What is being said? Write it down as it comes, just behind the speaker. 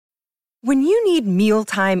When you need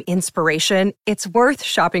mealtime inspiration, it's worth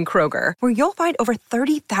shopping Kroger, where you'll find over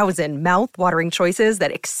 30,000 mouth-watering choices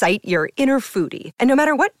that excite your inner foodie. And no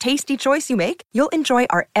matter what tasty choice you make, you'll enjoy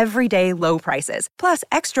our everyday low prices, plus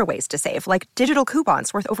extra ways to save, like digital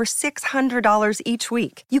coupons worth over $600 each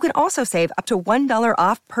week. You can also save up to $1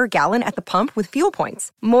 off per gallon at the pump with fuel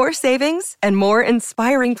points. More savings and more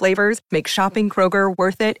inspiring flavors make shopping Kroger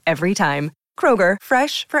worth it every time. Kroger,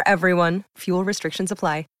 fresh for everyone. Fuel restrictions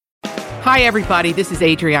apply. Hi, everybody. This is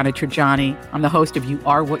Adriana Trajani. I'm the host of You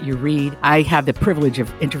Are What You Read. I have the privilege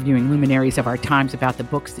of interviewing luminaries of our times about the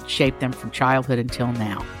books that shaped them from childhood until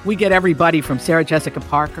now. We get everybody from Sarah Jessica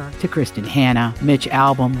Parker to Kristen Hanna, Mitch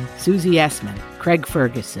Albom, Susie Essman, Craig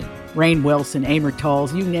Ferguson, Rainn Wilson, Amor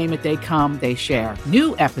Tolls, you name it, they come, they share.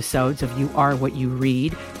 New episodes of You Are What You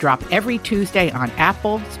Read drop every Tuesday on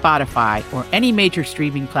Apple, Spotify, or any major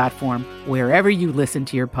streaming platform wherever you listen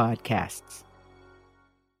to your podcasts.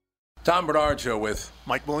 Tom Bernard Show with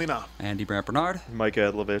Mike Molina, Andy Brandt Bernard, Mike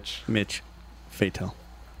Adlovich, Mitch Fatel.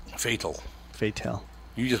 Fatal.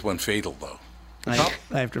 You just went fatal, though. I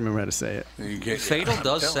have to remember how to say it. Fatal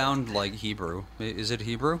does sound like Hebrew. Is it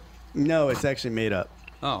Hebrew? No, it's actually made up.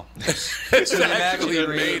 Oh. It's actually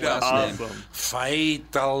made up. Awesome.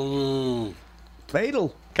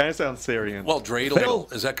 Fatal. Kind of sounds Syrian. Well, dreidel.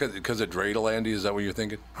 Is that because of dreidel, Andy? Is that what you're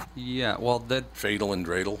thinking? Yeah, well, that... Fatal and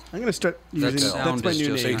dreidel? I'm going to start using... sound That's my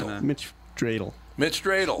new is name. just Mitch Dreidel. Mitch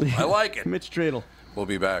Dreidel. I like it. Mitch Dreidel. We'll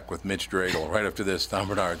be back with Mitch Dreidel right after this Tom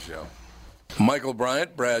Bernard Show. Michael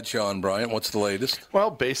Bryant, Bradshaw and Bryant, what's the latest?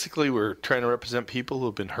 Well, basically, we're trying to represent people who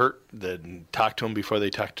have been hurt, then talk to them before they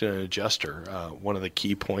talk to an adjuster. One of the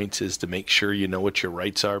key points is to make sure you know what your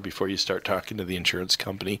rights are before you start talking to the insurance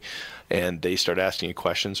company, and they start asking you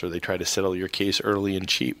questions or they try to settle your case early and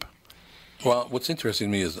cheap. Well, what's interesting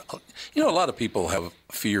to me is, a lot of people have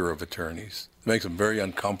fear of attorneys. It makes them very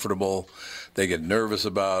uncomfortable. They get nervous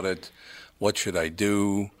about it. What should I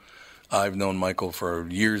do? I've known Michael for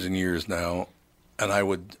years and years now, and I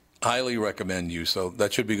would highly recommend you. So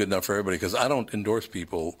that should be good enough for everybody, because I don't endorse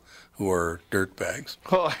people who are dirtbags.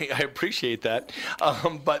 Well, I appreciate that.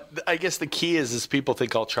 But I guess the key is people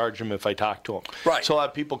think I'll charge them if I talk to them. Right. So a lot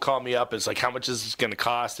of people call me up. It's like, how much is this going to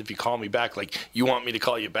cost if you call me back? Like, you want me to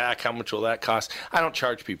call you back? How much will that cost? I don't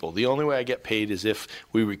charge people. The only way I get paid is if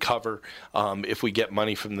we recover, if we get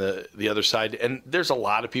money from the other side. And there's a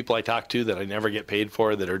lot of people I talk to that I never get paid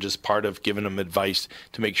for that are just part of giving them advice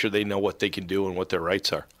to make sure they know what they can do and what their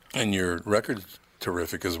rights are. And your record's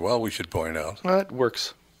terrific as well, we should point out. Well, it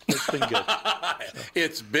works. It's been good.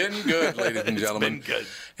 It's been good, ladies and gentlemen. It's been good.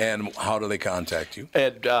 And how do they contact you?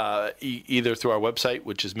 At, either through our website,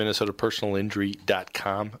 which is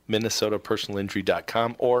minnesotapersonalinjury.com,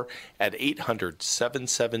 minnesotapersonalinjury.com, or at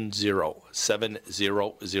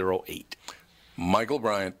 800-770-7008. Michael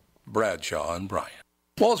Bryant, Bradshaw and Bryant.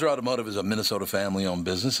 Walser Automotive is a Minnesota family-owned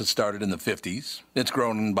business. It started in the 50s. It's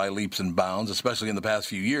grown by leaps and bounds, especially in the past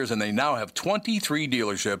few years, and they now have 23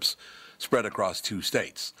 dealerships spread across 2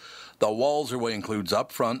 states. The Walser way includes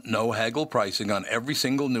upfront, no haggle pricing on every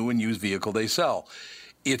single new and used vehicle they sell.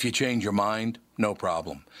 If you change your mind, no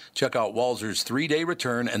problem. Check out Walser's 3-day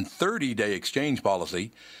return and 30-day exchange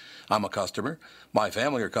policy. I'm a customer. My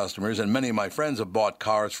family are customers, and many of my friends have bought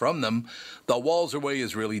cars from them. The Walser way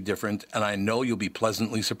is really different, and I know you'll be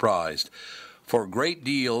pleasantly surprised. For great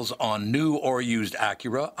deals on new or used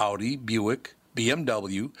Acura, Audi, Buick,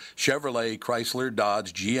 BMW, Chevrolet, Chrysler,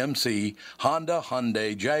 Dodge, GMC, Honda,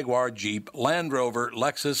 Hyundai, Jaguar, Jeep, Land Rover,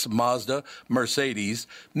 Lexus, Mazda, Mercedes,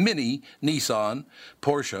 Mini, Nissan,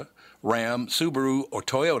 Porsche, Ram, Subaru, or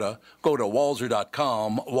Toyota, go to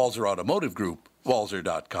Walser.com, Walser Automotive Group,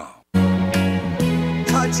 Walser.com.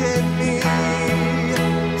 Touching me,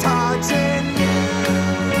 touching me.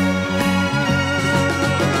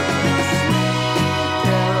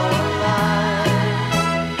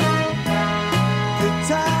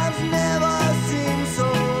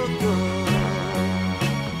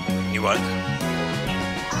 What?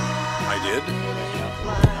 I did?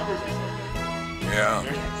 Yeah.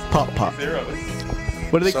 Pop.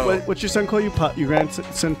 What do they? What's your son call you? Pop. Your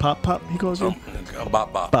grandson Pop? He calls you.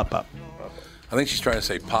 Bop. Bop. I think she's trying to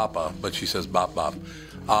say Papa, but she says Bop.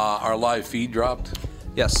 Our live feed dropped.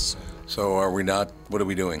 Yes. So are we not? What are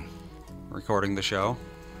we doing? Recording the show.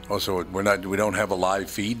 Oh, so we're not. We don't have a live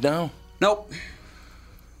feed now. Nope.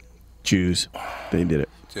 Jews. They did it.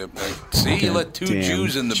 See, you let 2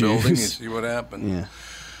 Jews in the building. You see what happened. Yeah.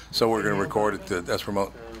 So we're going to record it. That's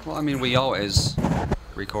remote. Well, I mean, we always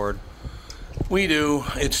record. We do.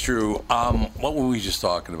 It's true. What were we just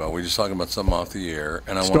talking about? We were just talking about something off the air,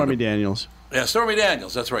 and Stormy Daniels. Yeah, Stormy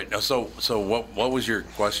Daniels. That's right. Now, so what was your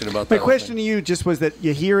question about My that? question to you just was that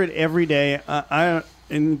you hear it every day.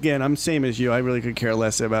 And again, I'm same as you. I really could care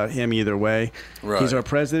less about him either way. Right. He's our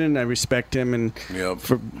president. I respect him, and Yep.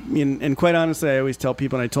 and quite honestly, I always tell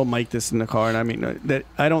people, and I told Mike this in the car, and I mean that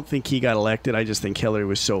I don't think he got elected. I just think Hillary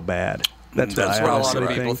was so bad. That's what That's I what a lot honestly of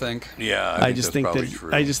people think. Yeah, I just think that's that probably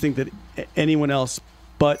true. I just think that anyone else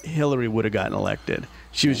but Hillary would have gotten elected.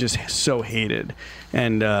 She was just so hated,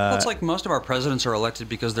 and Well, it's like most of our presidents are elected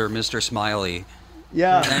because they're Mr. Smiley.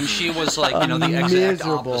 yeah. And she was like, the exact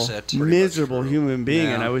miserable, opposite. miserable human being,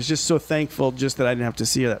 and Yeah. I was just so thankful just that I didn't have to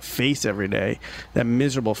see that face every day, that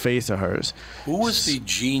miserable face of hers. Who was the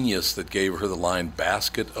genius that gave her the line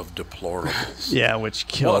 "basket of deplorables"? Yeah, which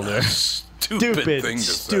killed What her. a stupid thing to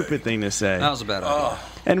say. Stupid thing to say. That was a bad idea.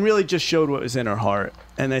 And really just showed what was in her heart.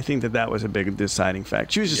 And I think that was a big deciding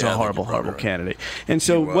fact. She was just Yeah, I a think horrible, you're probably horrible right. candidate. And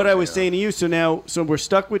so She was, what I was yeah. saying to you, so we're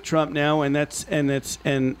stuck with Trump now, and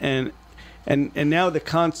now the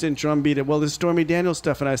constant drumbeat of, well, this Stormy Daniels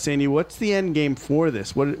stuff, and I was saying to you, what's the end game for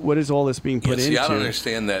this? What is all this being put Yeah, see, into? I don't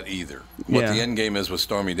understand that either. What Yeah. the end game is with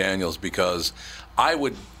Stormy Daniels, because I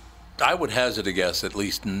would hazard a guess at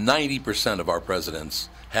least 90% of our presidents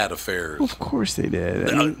had affairs. Of course they did.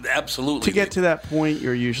 I mean, Absolutely. to get to that point,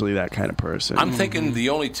 you're usually that kind of person. I'm thinking the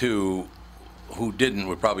only two who didn't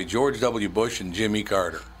were probably George W. Bush and Jimmy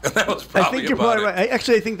Carter. That was I probably think you're about probably it. right.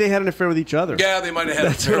 I think they had an affair with each other. Yeah, they might have had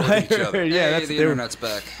an That's affair what I with each other. heard. Yeah, Hey, that's the they were- internet's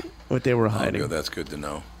back. what they were Oh, hiding. good. That's good to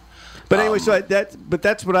know. But anyway,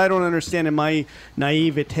 that's what I don't understand in my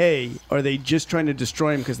naivete. Are they just trying to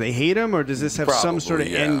destroy him because they hate him, or does this have some sort of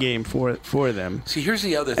Probably, yeah. end game for them? See, here's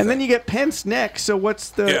the other thing. And then you get Pence next. So where's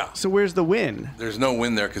the win? There's no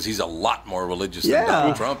win there because he's a lot more religious than Yeah.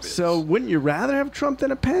 Donald Trump is. So wouldn't you rather have Trump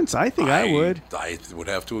than a Pence? I think I would. I would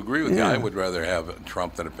have to agree with you. Yeah. I would rather have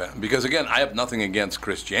Trump than a Pence. Because, again, I have nothing against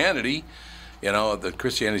Christianity. You know, the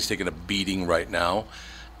Christianity's taking a beating right now.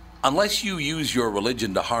 Unless you use your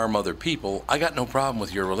religion to harm other people, I got no problem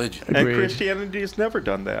with your religion. And Agreed. Christianity has never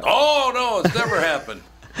done that. Oh, no, it's never happened.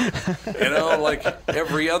 You know, like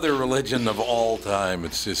every other religion of all time,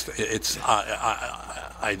 it's just,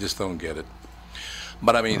 I just don't get it.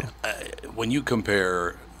 But, I mean, when you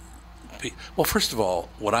compare, well, first of all,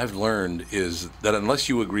 what I've learned is that unless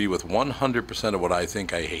you agree with 100% of what I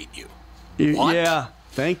think, I hate you. What? Yeah.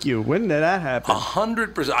 Thank you. When did that happen?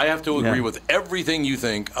 100%. I have to agree Yeah. with everything you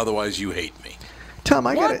think, otherwise you hate me. Tom,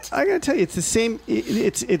 I What? gotta tell you, it's the same.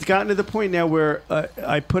 It's gotten to the point now where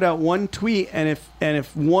I put out one tweet, and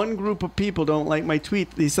if one group of people don't like my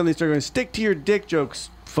tweet, they suddenly start going, "Stick to your dick jokes,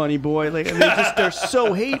 funny boy." Like they're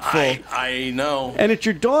so hateful. I know. And it's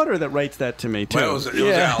your daughter that writes that to me too. Well, it was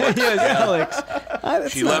yeah, Alex. yeah, it's Alex.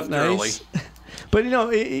 That's She not left early. But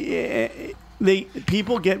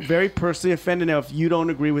people get very personally offended now if you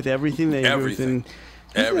don't agree with everything they agree with. Everything.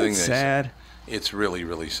 Isn't Everything that they sad? say. It's really,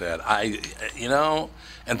 really sad.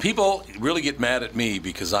 And people really get mad at me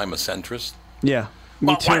because I'm a centrist. Yeah,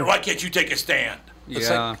 me too. Why can't you take a stand? It's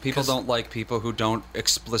Yeah, like, people 'cause- don't like people who don't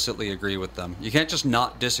explicitly agree with them. You can't just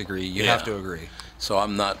not disagree. You Yeah. have to agree. So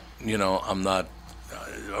I'm not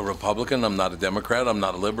a Republican. I'm not a Democrat. I'm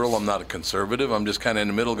not a liberal. I'm not a conservative. I'm just kind of in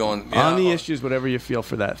the middle going, yeah, On the issues, whatever you feel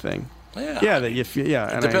for that thing. Yeah. that you feel. Yeah,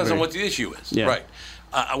 It and I depends on agree. what the issue is. Yeah. Right.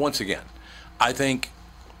 Once again, I think,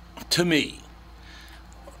 to me,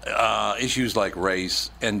 issues like race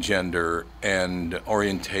and gender and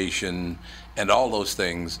orientation and all those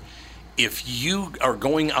things, if you are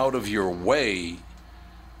going out of your way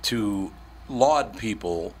to laud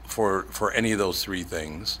people for any of those three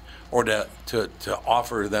things, or to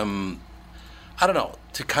offer them, I don't know,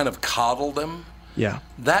 to kind of coddle them, Yeah,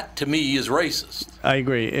 that to me is racist. I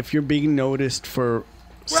agree. If you're being noticed for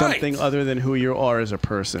something other than who you are as a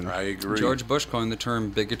person, I agree. George Bush coined the term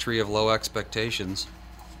bigotry of low expectations.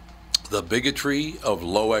 The bigotry of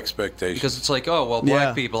low expectations. Because it's like, oh, well, black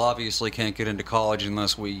Yeah. people obviously can't get into college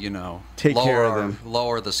unless we, Take care of them.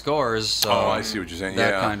 lower the scores. So I see what you're saying.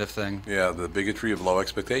 That Yeah. kind of thing. Yeah, the bigotry of low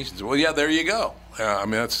expectations. Well, yeah, there you go. I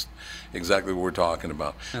mean, that's exactly what we're talking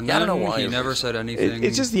about. And Yeah, I then don't know why he it never was- said anything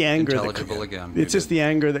it's just the anger that intelligible again. It's just the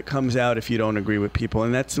anger that comes out if you don't agree with people,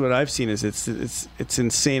 and that's what I've seen. Is it's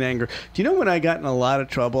insane anger. Do you know when I got in a lot of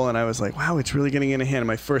trouble and I was like, wow, it's really getting in a hand?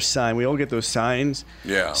 My first sign. We all get those signs.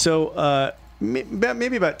 Yeah. So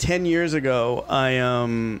maybe about 10 years ago,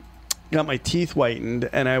 I got my teeth whitened,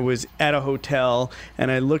 and I was at a hotel,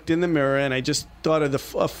 and I looked in the mirror, and I just thought of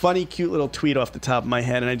a funny, cute little tweet off the top of my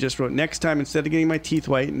head, and I just wrote, next time, instead of getting my teeth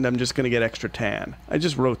whitened, I'm just going to get extra tan. I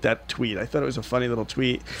just wrote that tweet. I thought it was a funny little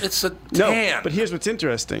tweet. It's a No, tan. but here's what's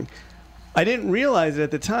interesting. I didn't realize it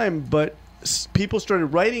at the time, but people started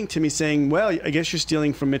writing to me saying, well, I guess you're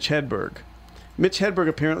stealing from Mitch Hedberg. Mitch Hedberg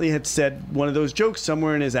apparently had said one of those jokes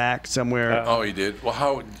somewhere in his act somewhere. Oh, he did? Well,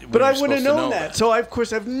 how? But I wouldn't have known that. So, of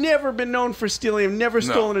course, I've never been known for stealing. I've never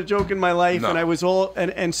stolen a joke in my life. No. And I was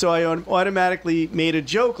and so I automatically made a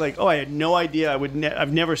joke like, I had no idea.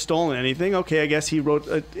 I've never stolen anything. Okay, I guess he wrote.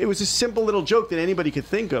 It was a simple little joke that anybody could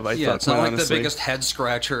think of. I thought, it's not like honestly. the biggest head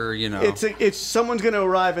scratcher, It's someone's going to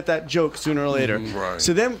arrive at that joke sooner or later. Right.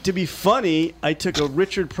 So then, to be funny, I took a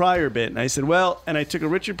Richard Pryor bit, and I said, I took a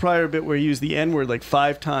Richard Pryor bit where he used the N-word like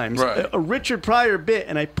 5 times. Right. A Richard Pryor bit,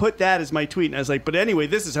 and I put that as my tweet, and I was like, but anyway,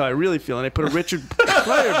 this is how I really feel, and I put a Richard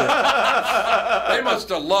Pryor bit. They must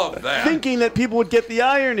have loved that. Thinking that people would get the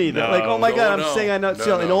irony. That, like, oh my God, I'm saying I'm not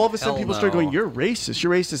stealing. And all of a sudden, people started going, you're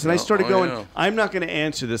racist. And I started going, I'm not going to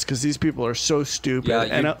answer this because these people are so stupid. Yeah,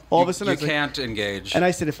 and all of a sudden, you can't engage. And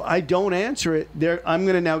I said, if I don't answer it, I'm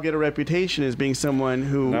going to now get a reputation as being someone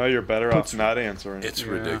who. No, you're better off not answering. It's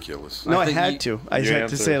ridiculous. No, I had to. I had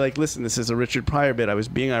to say, like, listen, this is a Richard Pryor bit. I was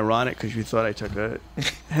being ironic because you thought I took a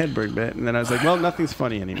Hedberg bit. And then I was like, well, nothing's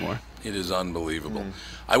funny anymore. It is unbelievable.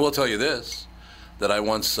 I will tell you this, that I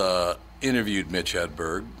once interviewed Mitch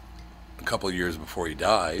Hedberg a couple of years before he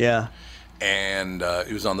died. Yeah. And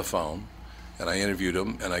he was on the phone, and I interviewed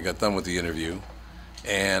him, and I got done with the interview,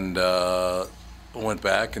 and went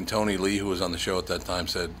back, and Tony Lee, who was on the show at that time,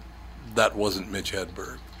 said, that wasn't Mitch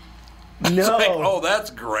Hedberg. No. Like, oh,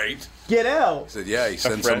 that's great. Get out. I said, yeah, he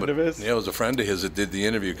sent somebody. Of his? Yeah, it was a friend of his that did the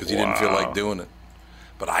interview because he didn't feel like doing it.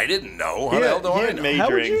 But I didn't know. How the hell do He I had know?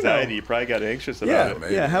 major anxiety. He probably got anxious about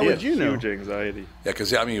it. Yeah, how He would had you know? Huge anxiety. Yeah,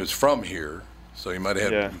 because, I mean, he was from here, so he might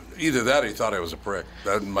have had either that or he thought I was a prick.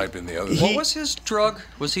 That might have been the other. What was his drug?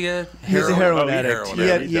 Was he a He was a heroin addict.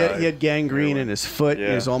 heroin He had gangrene in his foot. Yeah.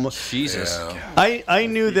 He was almost. Jesus. Yeah. I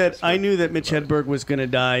knew that Mitch Hedberg was going to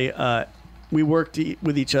die. We worked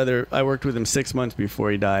with each other. I worked with him 6 months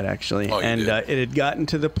before he died, actually. Oh, you and did? It had gotten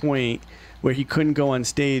to the point where he couldn't go on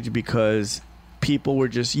stage because people were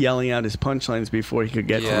just yelling out his punchlines before he could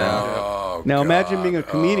get to them. Oh, Now God. imagine being a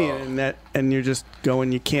comedian and you're just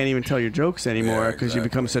going, you can't even tell your jokes anymore because you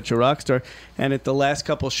become such a rock star. And at the last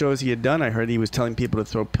couple shows he had done, I heard he was telling people to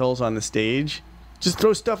throw pills on the stage. Just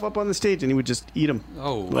throw stuff up on the stage and he would just eat them.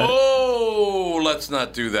 Oh, let's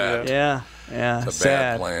not do that. Yeah. It's a sad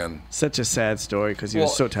bad plan. Such a sad story because he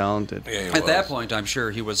was so talented. Yeah, he At was. that point, I'm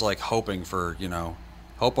sure he was like hoping for,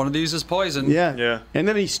 hope one of these is poison. Yeah. And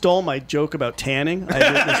then he stole my joke about tanning. I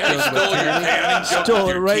did this joke Stole about your tanning. tanning joke Stole with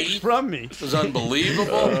it your right teeth? from me. It was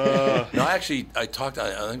unbelievable. No, actually, I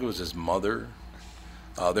think it was his mother.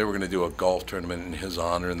 They were going to do a golf tournament in his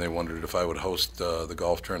honor, and they wondered if I would host the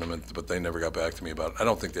golf tournament, but they never got back to me about it. I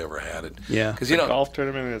don't think they ever had it. Yeah. Because Golf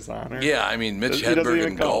tournament in his honor? Yeah, I mean, Mitch He doesn't Hedberg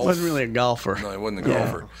even in golf. golf. He wasn't really a golfer. No, he wasn't a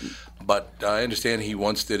golfer. But I understand he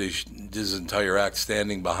once did his entire act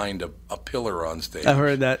standing behind a pillar on stage. I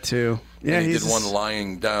heard that too. Yeah, And he did one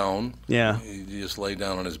lying down. Yeah. He just lay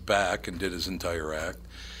down on his back and did his entire act.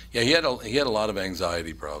 Yeah, he had a lot of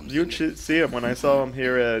anxiety problems. You should see him. When I saw him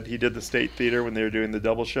here he did the State Theater when they were doing the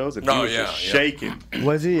double shows, and he was just shaking.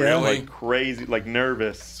 Was he? Yeah. Really? Like crazy, like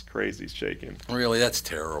nervous, crazy shaking. Really, that's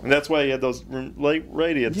terrible. And that's why he had those,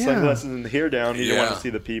 he had sunglasses and the hair down. He didn't want to see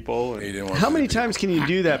the people. He didn't want How to see many the people. times can you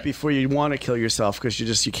do that before you want to kill yourself because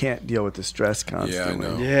you can't deal with the stress constantly?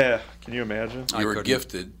 know. Yeah, can you imagine? You were couldn't.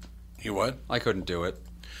 gifted. You what? I couldn't do it.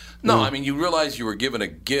 No, I mean, you realize you were given a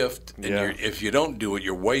gift, and Yeah. if you don't do it,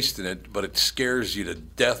 you're wasting it, but it scares you to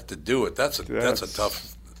death to do it. That's a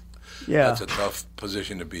tough Yeah. That's a tough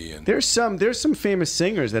position to be in. There's some famous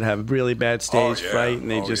singers that have really bad stage fright,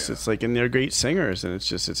 and they it's like, and they're great singers, and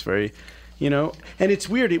it's very, and it's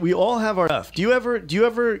weird. We all have our stuff. Do you ever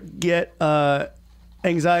get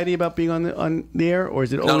anxiety about being on the air, or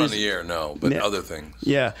is it Not always on the air? No, but other things.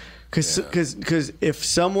 Yeah. Because if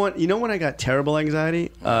someone, when I got terrible anxiety,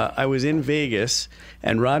 I was in Vegas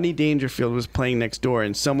and Rodney Dangerfield was playing next door,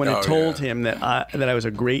 and someone had told him that I was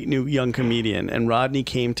a great new young comedian, and Rodney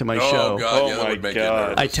came to my show. Oh God, that would make you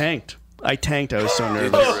nervous. I tanked. I was so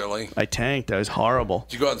nervous. Did you really? I tanked. I was horrible.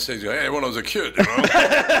 Did you go out and say, "Hey, when I was a kid,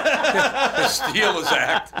 steal his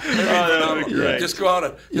act"? Great. Just go out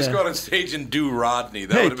on stage and do Rodney.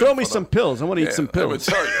 That Hey, would've throw been me fun. some pills. I want to eat some I would pills.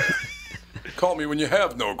 tell you. Call me when you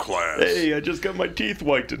have no class. Hey, I just got my teeth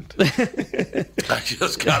whitened. I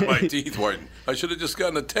just got my teeth whitened. I should have just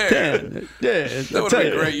gotten a tan. Yeah, That would have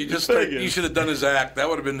been great. You should have done his act. That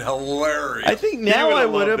would have been hilarious. I think now I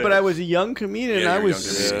would have, loved but it. I was a young comedian and Yeah, I you're a was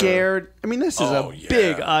young comedian. scared. I mean, this is Oh, a yeah.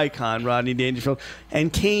 big icon, Rodney Dangerfield,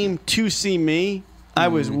 and came to see me. I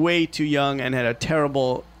was way too young and had a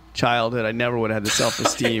terrible childhood. I never would have had the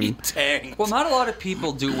self-esteem. tanked. Well, not a lot of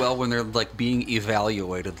people do well when they're like being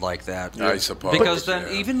evaluated like that. I suppose, because then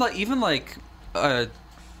yeah. even like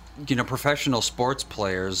professional sports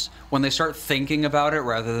players, when they start thinking about it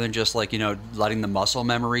rather than just like, letting the muscle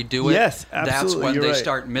memory do it. Yes, absolutely. That's when You're they right.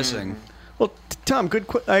 start missing. Well, Tom,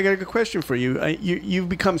 I got a good question for you. You've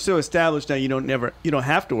become so established now. You don't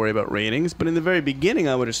have to worry about ratings. But in the very beginning,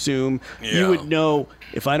 I would assume you would know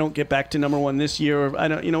if I don't get back to number one this year, or I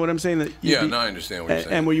don't. You know what I'm saying? I understand what you're saying.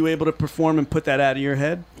 And were you able to perform and put that out of your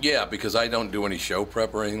head? Yeah, because I don't do any show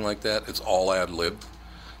prep or anything like that. It's all ad lib.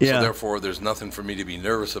 Yeah. So therefore, there's nothing for me to be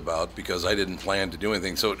nervous about because I didn't plan to do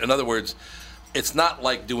anything. So in other words, it's not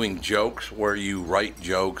like doing jokes where you write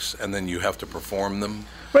jokes and then you have to perform them.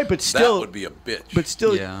 Right, but still, that would be a bitch. But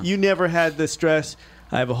still, you never had the stress.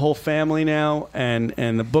 I have a whole family now, and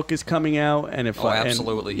the book is coming out. And if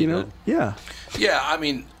absolutely, yeah. I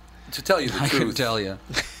mean, to tell you the truth, I can tell you.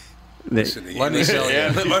 Listen, let me tell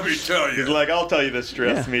you. Let me tell you. He's like, I'll tell you the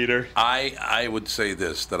stress meter. I would say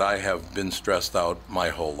this, that I have been stressed out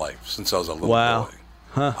my whole life since I was a little boy.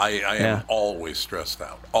 Huh. I am always stressed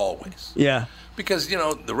out, always. Yeah. Because,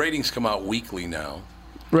 the ratings come out weekly now.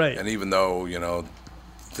 Right. And even though,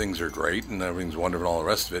 things are great and everything's wonderful and all the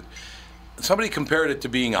rest of it, somebody compared it to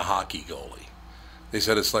being a hockey goalie. They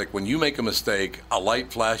said it's like when you make a mistake, a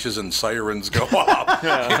light flashes and sirens go off.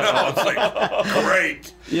 It's like,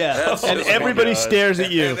 great. Yeah, and everybody stares at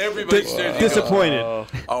you. And everybody stares at you. Disappointed.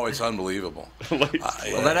 Oh, it's unbelievable. Well,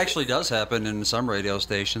 that actually does happen in some radio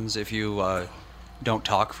stations. If you don't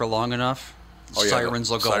talk for long enough, sirens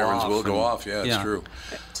will go off. Sirens will go off, it's true.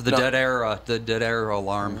 So the dead air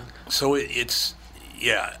alarm. So it's...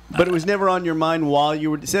 Yeah. But it was never on your mind while you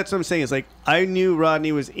were... That's what I'm saying. It's like, I knew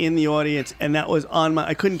Rodney was in the audience, and that was on my...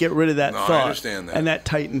 I couldn't get rid of that thought. I understand that. And that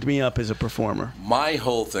tightened me up as a performer. My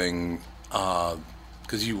whole thing,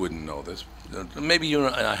 because you wouldn't know this, maybe you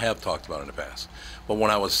and I have talked about it in the past, but when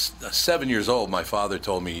I was 7 years old, my father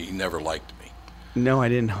told me he never liked me. No, I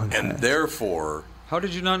didn't know that. And therefore... How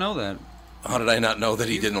did you not know that? How did I not know that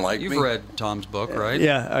he didn't like me? You've read Tom's book, right?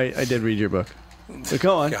 Yeah, I did read your book. So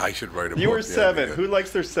go on. Yeah, I should write a book. You were 7. Who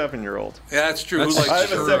likes their 7-year-old? Yeah, that's true. I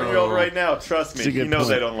have a 7-year-old right now. Trust me. You know point.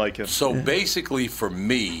 they don't like him. So basically, for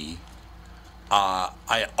me,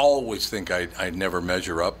 I always think I'd never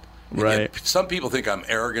measure up. Right. Some people think I'm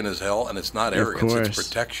arrogant as hell, and it's not arrogance. It's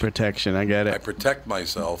protection. Protection, I get it. I protect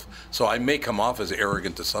myself. So I may come off as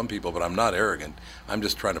arrogant to some people, but I'm not arrogant. I'm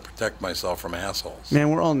just trying to protect myself from assholes. Man,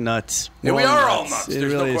 we're all nuts. Yeah, we are all nuts.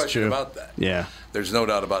 There's really no question true. about that. Yeah. There's no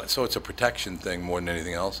doubt about it. So it's a protection thing more than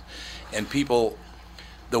anything else. And people,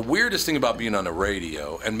 the weirdest thing about being on the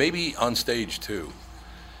radio, and maybe on stage too,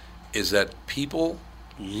 is that people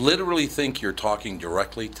literally think you're talking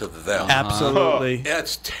directly to them. Absolutely.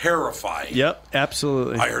 That's terrifying. Yep,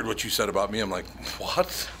 absolutely. I heard what you said about me. I'm like,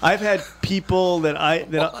 what? I've had people that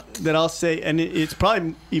I'll say, and it's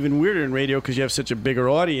probably even weirder in radio because you have such a bigger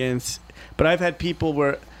audience. But I've had people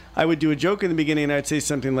where I would do a joke in the beginning, and I'd say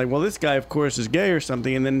something like, "Well, this guy, of course, is gay or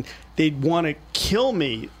something," and then they'd want to kill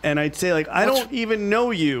me, and I'd say like, "I don't even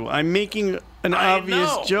know you. I'm making an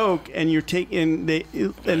obvious joke, and you're taking they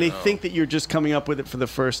think that you're just coming up with it for the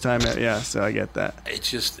first time." Yeah, so I get that.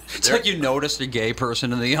 It's like you noticed a gay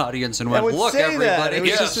person in the audience and went, "Look, everybody!"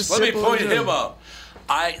 Yes, let me point him out.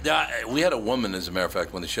 We had a woman, as a matter of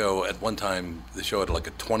fact, when the show at one time the show had like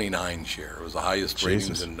a 29 share. It was the highest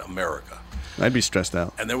ratings in America. I'd be stressed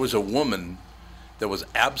out. And there was a woman that was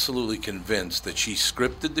absolutely convinced that she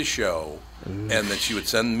scripted the show and that she would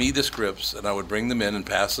send me the scripts and I would bring them in and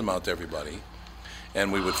pass them out to everybody.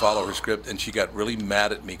 And we would follow her script, and she got really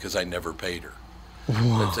mad at me because I never paid her.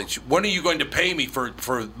 Said, when are you going to pay me for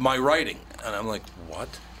my writing? And I'm like, what?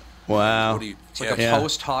 Wow. It's like a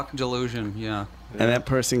post hoc delusion, yeah. And that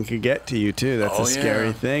person could get to you too. That's a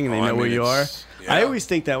scary thing, and they know where you are. Yeah. I always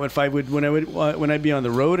think that when I'd be on the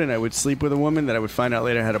road and I would sleep with a woman, that I would find out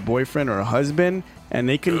later I had a boyfriend or a husband, and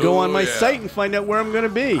they can go on my site and find out where I'm going to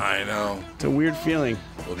be. I know. It's a weird feeling.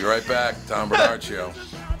 We'll be right back. Tom Bernard Show.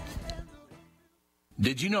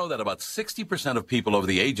 Did you know that about 60% of people over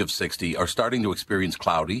the age of 60 are starting to experience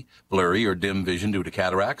cloudy, blurry, or dim vision due to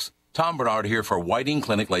cataracts? Tom Bernard here for Whiting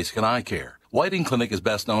Clinic LASIK and Eye Care. Whiting Clinic is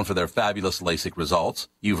best known for their fabulous LASIK results.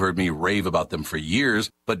 You've heard me rave about them for years,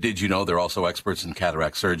 but did you know they're also experts in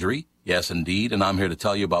cataract surgery? Yes, indeed, and I'm here to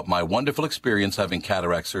tell you about my wonderful experience having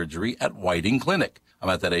cataract surgery at Whiting Clinic. I'm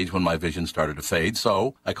at that age when my vision started to fade,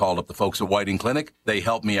 so I called up the folks at Whiting Clinic. They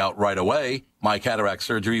helped me out right away. My cataract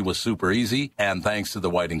surgery was super easy, and thanks to the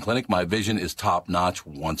Whiting Clinic, my vision is top-notch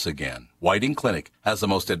once again. Whiting Clinic has the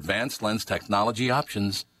most advanced lens technology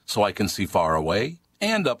options, so I can see far away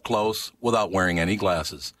and up close without wearing any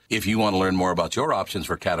glasses. If you want to learn more about your options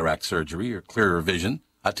for cataract surgery or clearer vision,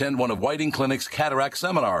 attend one of Whiting Clinic's cataract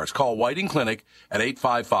seminars. Call Whiting Clinic at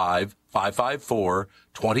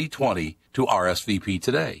 855-554-2020 to RSVP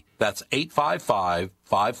today. That's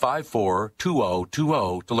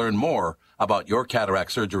 855-554-2020 to learn more about your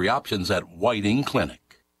cataract surgery options at Whiting Clinic.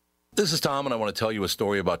 This is Tom, and I want to tell you a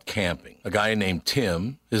story about camping. A guy named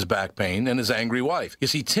Tim, his back pain, and his angry wife. You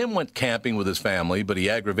see, Tim went camping with his family, but he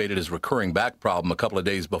aggravated his recurring back problem a couple of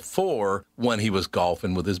days before when he was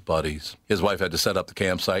golfing with his buddies. His wife had to set up the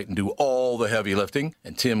campsite and do all the heavy lifting,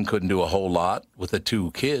 and Tim couldn't do a whole lot with the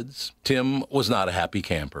 2 kids. Tim was not a happy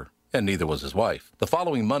camper. And neither was his wife. The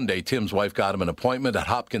following Monday, Tim's wife got him an appointment at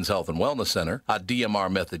Hopkins Health and Wellness Center, a DMR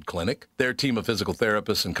Method clinic. Their team of physical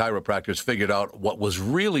therapists and chiropractors figured out what was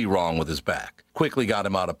really wrong with his back, quickly got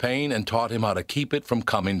him out of pain, and taught him how to keep it from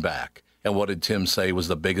coming back. And what did Tim say was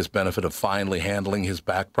the biggest benefit of finally handling his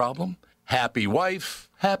back problem? Happy wife,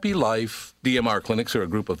 happy life. DMR clinics are a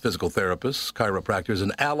group of physical therapists, chiropractors,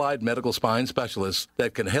 and allied medical spine specialists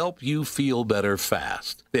that can help you feel better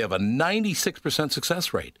fast. They have a 96%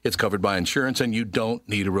 success rate. It's covered by insurance, and you don't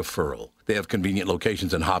need a referral. They have convenient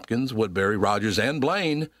locations in Hopkins, Woodbury, Rogers, and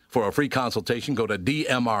Blaine. For a free consultation, go to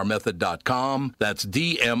dmrmethod.com. That's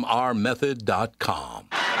dmrmethod.com.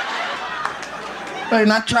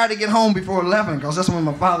 And I try to get home before 11, because that's when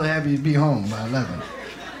my father had me be home, by 11.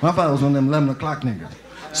 My father was one of them 11 o'clock niggas.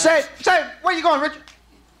 Say, where you going, Richard?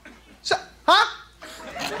 Say, huh?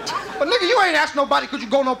 But nigga, you ain't asked nobody could you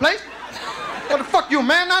go no place. What the fuck, you a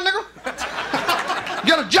man now, nigga?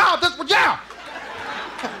 Get a job, that's what job.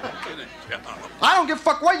 I don't give a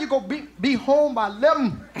fuck where you go, be home by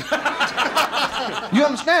 11. You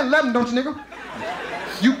understand 11, don't you, nigga?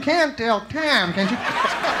 You can tell time, can't you?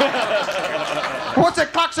 What's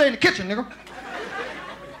that clock say in the kitchen, nigga?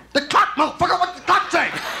 The clock, motherfucker, what's the clock say?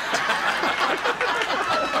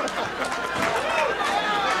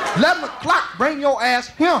 11 o'clock, bring your ass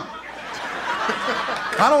here.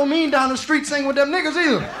 I don't mean down the street singing with them niggas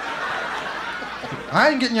either. I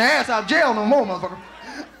ain't getting your ass out of jail no more, motherfucker.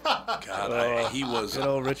 God, he was... Good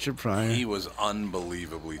old Richard Pryor. He was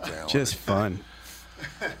unbelievably talented. Just fun.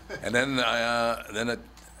 And then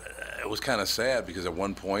it was kind of sad because at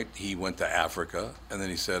one point he went to Africa, and then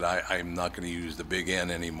he said, I'm not going to use the big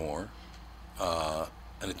N anymore. And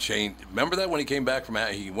it changed. Remember that when he came back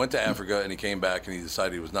he went to Africa and he came back and he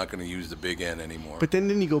decided he was not going to use the big N anymore. But then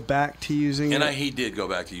didn't he go back to using it? And he did go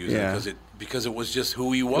back to using it because it was just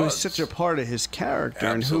who he was. It was such a part of his character.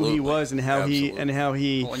 Absolutely. And who he was and how he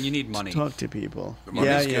Well, and you need money. Talked to people. The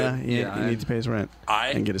money's good. He needs to pay his rent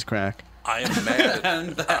and get his crack. I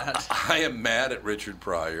am mad at Richard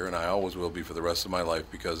Pryor, and I always will be for the rest of my life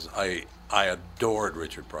because I adored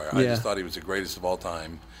Richard Pryor. I just thought he was the greatest of all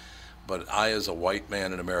time. But I, as a white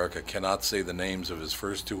man in America, cannot say the names of his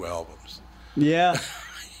first 2 albums. Yeah.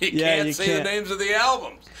 You can't say the names of the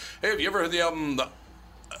albums. Hey, have you ever heard the album?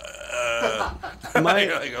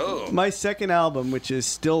 My second album, which is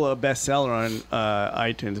still a bestseller on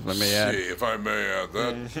iTunes, if I may add. If I may add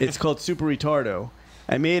that. It's called Super Retardo.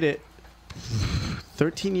 I made it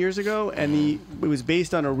 13 years ago, and it was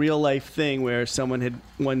based on a real-life thing where someone had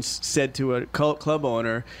once said to a club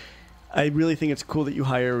owner, I really think it's cool that you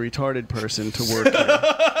hire a retarded person to work here.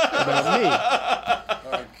 About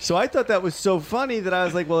me. So I thought that was so funny that I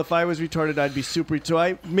was like, well, if I was retarded, I'd be super. So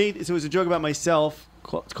it was a joke about myself.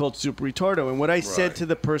 It's called Super Retardo. And what I said to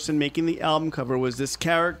the person making the album cover was this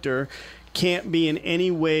character can't be in any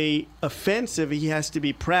way offensive. He has to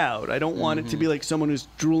be proud. I don't want it to be like someone who's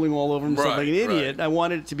drooling all over himself like an idiot. I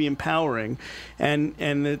wanted it to be empowering. And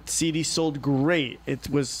the CD sold great. It's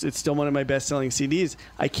still one of my best-selling CDs.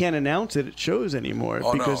 I can't announce it at shows anymore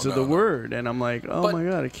because of the word. And I'm like, my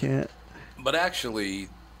God, I can't. But actually,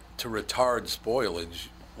 to retard spoilage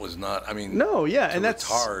was not, and that's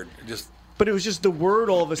retard, but it was just the word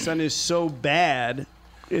all of a sudden is so bad.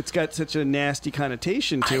 It's got such a nasty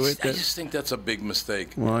connotation to it. I just think that's a big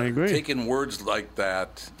mistake. Well, I agree. Taking words like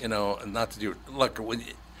that, and not to do like when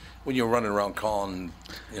you're running around calling,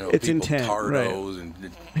 it's people intent, tardos right. and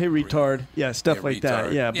hey retard, stuff like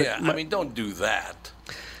retard. that. Yeah, but don't do that.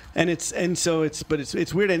 And it's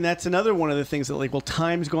weird, and that's another one of the things that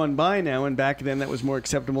time's gone by now, and back then that was more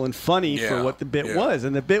acceptable and funny for what the bit was,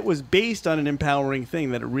 and the bit was based on an empowering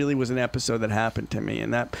thing that it really was an episode that happened to me,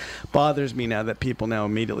 and that bothers me now that people now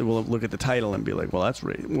immediately will look at the title and be like, well, that's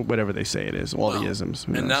whatever they say it is, all the isms.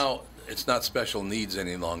 And now it's not special needs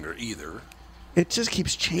any longer either. It just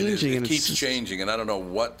keeps changing. It keeps changing, and I don't know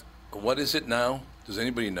what is it now. Does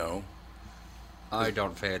anybody know? I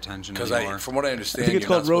don't pay attention anymore. From what I understand, I think it's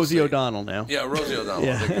called Rosie O'Donnell now. Yeah, Rosie O'Donnell.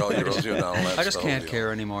 Yeah. They call you Rosie O'Donnell. I just can't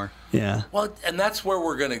care anymore. Yeah. Well, and that's where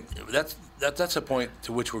we're going to. That's a point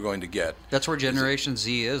to which we're going to get. That's where Generation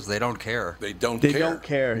Z is. They don't care. They don't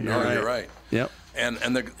care. You're right. You're right. Yep. And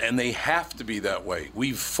they have to be that way.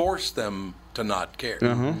 We've forced them to not care.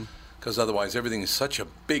 Because otherwise everything is such a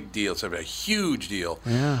big deal. It's a huge deal.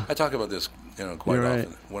 Yeah. I talk about this quite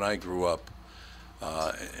often. When I grew up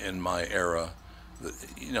in my era,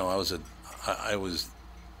 I was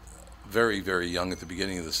very, very young at the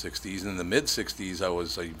beginning of the 60s. In the mid-60s, I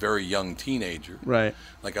was a very young teenager. Right.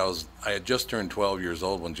 Like I had just turned 12 years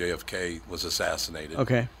old when JFK was assassinated.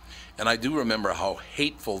 Okay. And I do remember how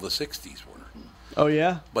hateful the 60s were. Oh,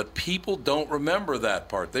 yeah? But people don't remember that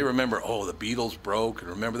part. They remember, the Beatles broke, and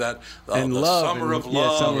remember that? And the love. Summer of Love.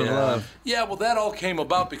 Yeah, Summer of Love. Yeah, well, that all came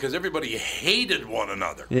about because everybody hated one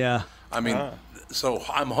another. Yeah. I mean, so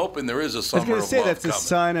I'm hoping there is a Summer of Love I was going to say, that's coming. a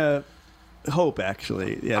sign of hope,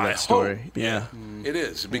 actually. Yeah, that story. Hope. Yeah. It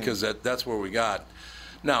is, because that's where we got.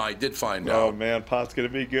 Now, I did find out. Oh, man, pot's going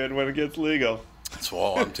to be good when it gets legal. That's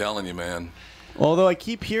all I'm telling you, man. Although I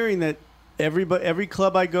keep hearing that every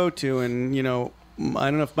club I go to, and,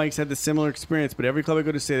 I don't know if Mike's had the similar experience, but every club I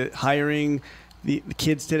go to say that hiring the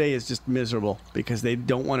kids today is just miserable because they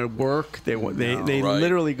don't want to work. They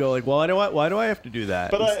literally go like, why do I have to do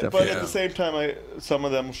that? But at the same time, some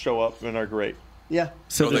of them show up and are great. Yeah.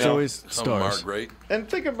 So there's always some stars. Are great. And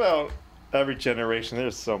think about every generation.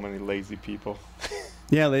 There's so many lazy people.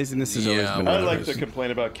 Yeah, laziness has always been. I like to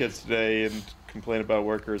complain about kids today and complain about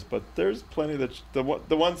workers, but there's plenty that the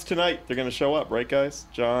ones tonight they're going to show up, right, guys?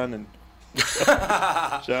 John and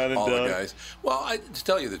all Doug. the guys. Well, to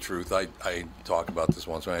tell you the truth, I talk about this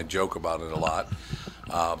once, and I joke about it a lot.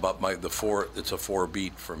 But it's a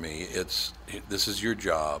 4-beat for me. This is your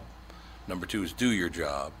job. Number 2 is do your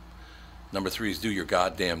job. Number 3 is do your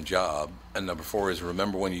goddamn job. And number 4 is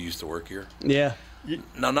remember when you used to work here. Yeah.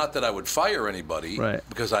 Now, not that I would fire anybody, right?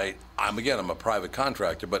 Because I'm a private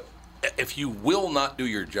contractor, but if you will not do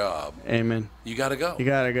your job, amen, you got to go. You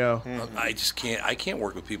got to go. I just can't. I can't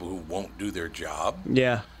work with people who won't do their job.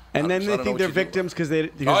 Yeah, and then they think they're victims because they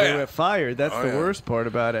get fired. That's the worst part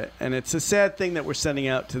about it, and it's a sad thing that we're sending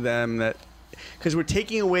out to them because we're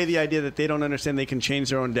taking away the idea that they don't understand they can change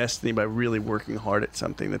their own destiny by really working hard at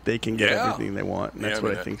something, that they can get everything they want, and that's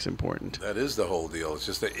what I think is important. That is the whole deal. It's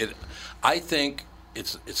just that I think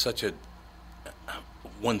it's such a.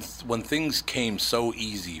 When things came so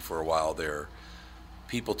easy for a while there,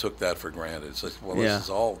 people took that for granted. It's like, well,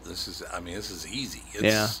 this is easy.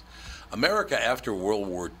 America after World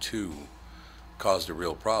War II caused a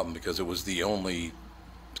real problem because it was the only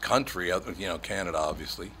country, Canada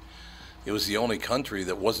obviously, it was the only country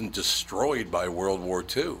that wasn't destroyed by World War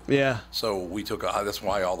II. Yeah. So we took, that's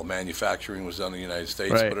why all the manufacturing was done in the United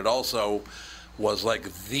States, but it also was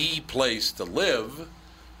like the place to live.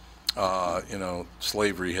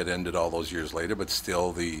 Slavery had ended all those years later, but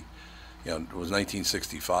still it was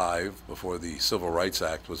 1965 before the Civil Rights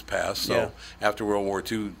Act was passed. So after World War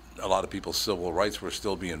II, a lot of people's civil rights were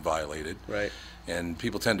still being violated. Right. And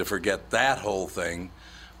people tend to forget that whole thing.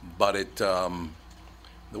 But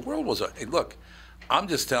the world was look, I'm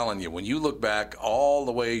just telling you, when you look back all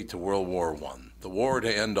the way to World War I, the war to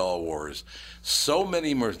end all wars, so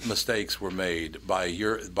many mistakes were made by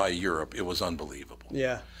Europe, it was unbelievable.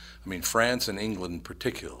 Yeah. I mean, France and England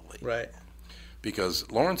particularly. Right. Because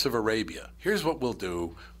Lawrence of Arabia, here's what we'll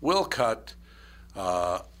do. We'll cut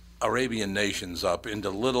Arabian nations up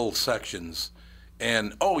into little sections.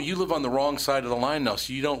 And, you live on the wrong side of the line now,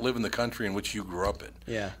 so you don't live in the country in which you grew up in.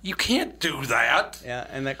 Yeah. You can't do that. Yeah,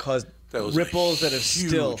 and that caused ripples that are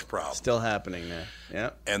still happening there.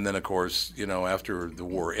 Yeah. And then, of course, after the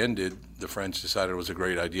war ended, the French decided it was a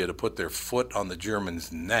great idea to put their foot on the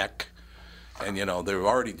Germans' neck. And, they were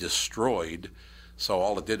already destroyed, so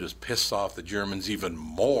all it did was piss off the Germans even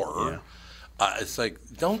more. Yeah. It's like,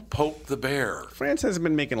 don't poke the bear. France hasn't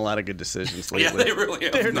been making a lot of good decisions lately. Yeah, they really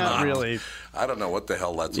have. They're not really. I don't know what the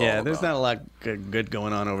hell that's all about. Yeah, there's not a lot good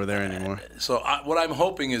going on over there anymore. So what I'm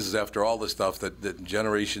hoping is after all this stuff that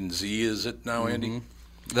Generation Z, is it now, Andy?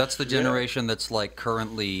 That's the generation that's like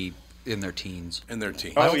currently in their teens. In their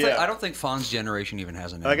teens. I don't think Fawn's generation even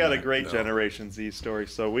has an. I got a great Generation Z story.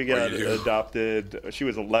 So we got adopted. She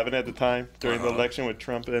was 11 at the time during the election with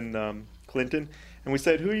Trump and Clinton. And we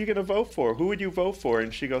said, who are you going to vote for? Who would you vote for?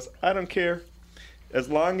 And she goes, I don't care. As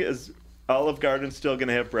long as Olive Garden's still going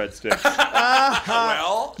to have breadsticks. Well,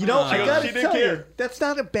 I got to tell you, that's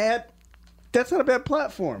not a bad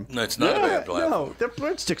platform. No, it's not a bad platform. No, their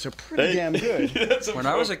breadsticks are pretty damn good. When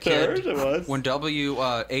I was a kid, when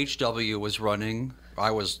HW was running,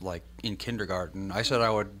 I was like in kindergarten. I said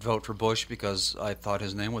I would vote for Bush because I thought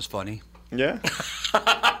his name was funny. Yeah.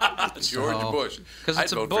 George Bush. Because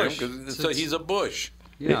it's a Bush. Because he's a Bush.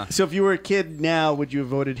 Yeah. So if you were a kid now, would you have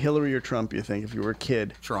voted Hillary or Trump, you think, if you were a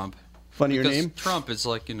kid? Trump. Funnier because name? Trump is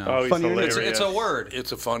like, you know. Oh, he's Funnier name? hilarious. It's a word.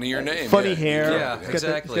 It's a funnier name. Funny yeah. hair. Yeah, He's got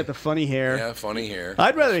exactly. he's got the funny hair. Yeah, funny hair.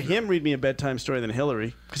 I'd rather him read me a bedtime story than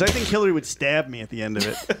Hillary, because I think Hillary would stab me at the end of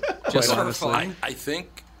it. Just quite for honestly. fun. I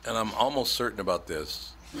think, and I'm almost certain about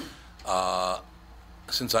this,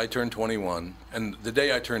 since I turned 21, and the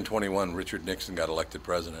day I turned 21, Richard Nixon got elected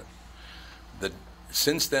president.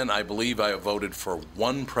 Since then, I believe I have voted for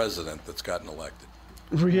one president that's gotten elected.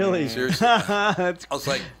 Really? Seriously. That's, I was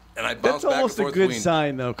like, and I that's bounced back and almost a forth good between.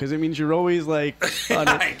 sign, though, because it means you're always like, on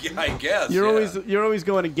it. I guess. you're yeah. always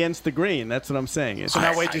going against the grain. That's what I'm saying. It's- So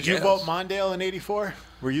now, wait, I did you guess. vote Mondale in '84?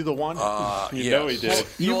 Were you the one? You know he did.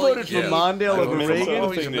 you voted for Yeah. Mondale I over voted for Reagan?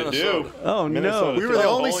 Mondale. Thing to Minnesota. do. Oh, no. Minnesota. We were the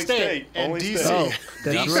only Only state, and Only DC. state. Oh,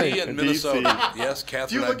 that's DC right. and And Minnesota. DC. Yes, you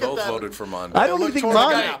Catherine and I look at both that- voted for Mondale. I don't even think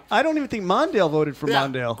Electoral gap. I don't even think Mondale voted for Yeah.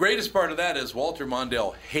 Mondale. Greatest part of that is Walter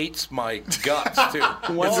Mondale hates my guts too. It's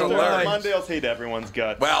Walter hilarious. Mondale's hate everyone's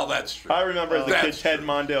guts. Well, that's true. I remember as a That's kid Ted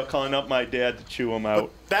Mondale calling up my dad to chew him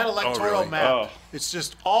out. That electoral really? map, Oh. it's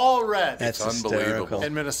just all red That's It's unbelievable. hysterical.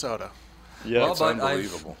 in Minnesota. Yeah, Well, It's but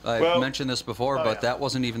unbelievable. I've Well- mentioned this before, but yeah. that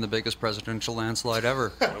wasn't even the biggest presidential landslide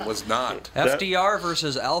ever. It was not. FDR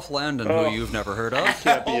versus Alf Landon, Oh. who you've never heard of.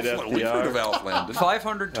 can't beat We've heard of FDR. Alf Landon.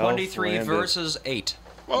 523 Alf Landon. versus 8.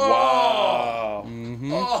 Wow.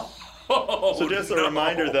 Oh, So just a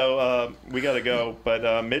reminder, though, we got to go.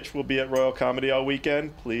 But Mitch will be at Royal Comedy all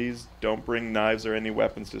weekend. Please don't bring knives or any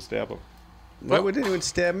weapons to stab him. Why would anyone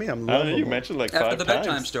stab me? I'm I don't know. lovable. You mentioned like After 5 the times.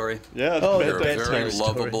 bedtime story. Yeah, the Oh, You're a bedtime very story.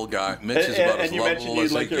 lovable guy. Mitch And, is about and as you mentioned lovable you'd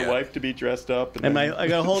as like they your get. wife to be dressed up. And then- I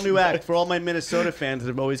got a whole new act for all my Minnesota fans that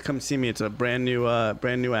have always come see me. It's a brand new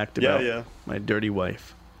act Yeah, about yeah. my dirty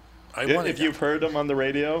wife. if you've heard them on the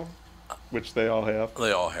radio, which they all have,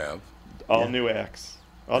 They all have. all new acts.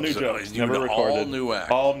 All new So, jokes, you never know, all recorded. new acts.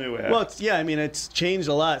 All new acts. Well, it's changed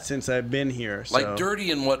a lot since I've been here. So. Like dirty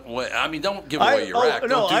in what way? I mean, don't give away your act. No,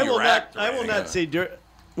 Don't do I your will not. act or I will anything. not say dirt.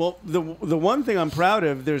 Well, the one thing I'm proud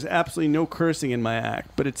of, there's absolutely no cursing in my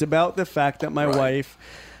act, but it's about the fact that my Right. wife,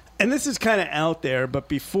 and this is kind of out there, but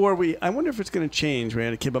I wonder if it's going to change when I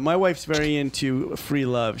had a kid. But my wife's very into free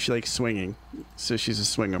love. She likes swinging, so she's a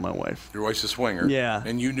swinger. My wife. Your wife's a swinger. Yeah.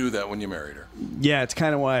 And you knew that when you married her. Yeah, it's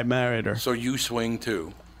kind of why I married her. So you swing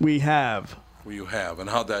too. We have Well, you have. And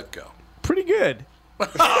how'd that go? pretty good.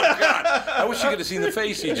 I wish you could have seen the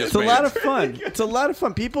face he just It's a made. lot of fun. It's a lot of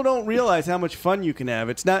fun. People don't realize how much fun you can have.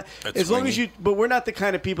 It's not That's as long as swinging. you. But we're not the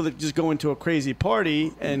kind of people that just go into a crazy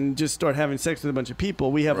party and just start having sex with a bunch of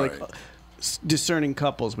people. We have Right. like discerning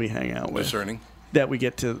couples we hang out with Discerning. that we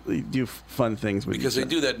get to do fun things with. Because each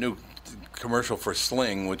they other. do that new commercial for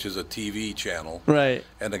Sling, which is a TV channel. Right.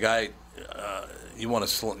 And the guy, you want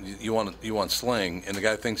Sling, and the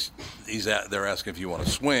guy thinks they're asking if you want to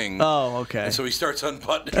swing. Oh, okay. And so he starts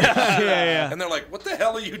unbuttoning. yeah. And they're like, "What the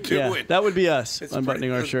hell are you Yeah, doing?" that would be us It's unbuttoning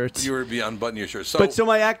pretty- our shirts. You would be unbuttoning your shirt. So, But so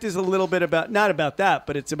my act is a little bit about not about that,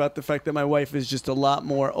 but it's about the fact that my wife is just a lot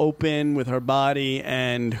more open with her body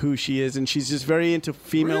and who she is, and she's just very into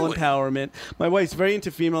female Really? empowerment. My wife's very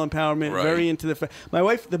into female empowerment, Right. very into my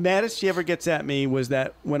wife. The maddest she ever gets at me was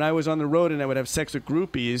that when I was on the road and I would have sex with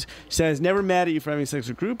groupies, she said, "I was never mad at you for having sex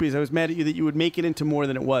with groupies. I was mad at you that you would make it into more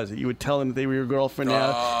than it was. That you would tell them that they were your girlfriend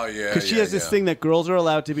now." Oh, yeah, Because she yeah, has this yeah. thing that girls are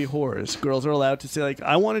allowed to be whores. Girls are allowed to say like,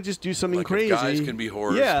 "I want to just do something Like if crazy." guys can be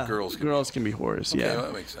whores, yeah, girls can be whores. Okay, Yeah, well,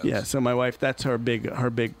 that makes sense. Yeah, so my wife, that's her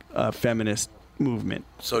big feminist movement.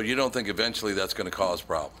 so you don't think eventually that's going to cause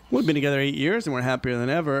problems? We've been together 8 years and we're happier than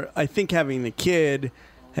ever. I think having the kid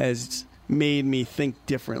has made me think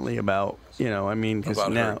differently about, because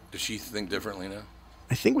About now her? Does she think differently now?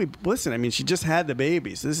 I think listen, I mean, she just had the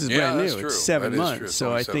baby, so this is Yeah, brand new. that's true. It's 7 That is months. true. It's So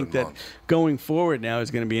only I think 7 that months. going forward now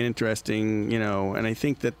is going to be an interesting, and I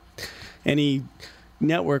think that any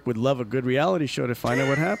network would love a good reality show to find out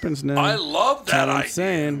what happens now. I love That's that what I'm idea.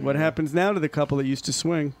 saying. What happens now to the couple that used to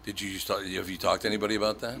swing? Have you talked to anybody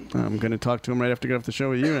about that? I'm going to talk to him right after I get off the show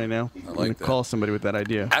with you right now. I'm going to that. call somebody with that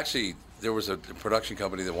idea. Actually, there was a production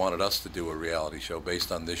company that wanted us to do a reality show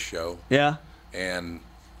based on this show, Yeah? and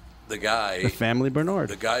the guy, The Family Bernard.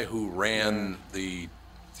 the guy who ran the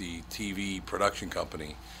TV production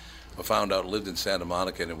company, found out lived in Santa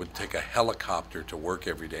Monica, and it would take a helicopter to work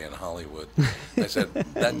every day in Hollywood. I said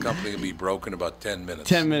that company will be broke in about 10 minutes.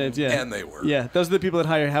 10 minutes, yeah. And they were. Yeah, those are the people that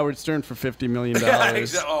hired Howard Stern for $50 million. Yeah,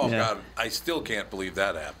 exactly. Oh, Yeah. God. I still can't believe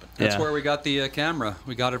that happened. That's Yeah. where we got the camera.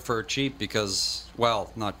 We got it for cheap because,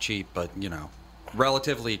 well, not cheap, but,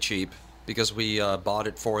 relatively cheap because we bought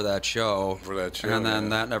it for that show. For that show, And then yeah.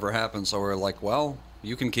 that never happened. So we were like, well,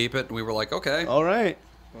 you can keep it. And we were like, okay. All right.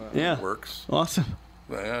 Yeah. It works. Awesome.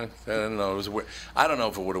 I don't know. I don't know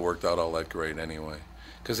if it would have worked out all that great anyway.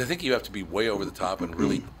 Because I think you have to be way over the top and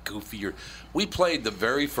really goofy. We played the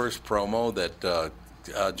very first promo that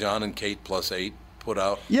John and Kate Plus 8 put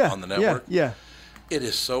out on the network. Yeah. It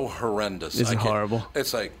is so horrendous. It's horrible.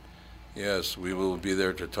 It's like, yes, we will be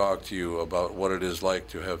there to talk to you about what it is like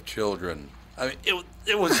to have children. I mean,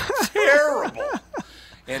 it was terrible.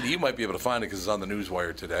 Andy, you might be able to find it because it's on the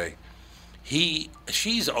Newswire today.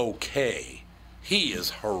 She's okay. He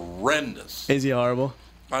is horrendous. Is he horrible?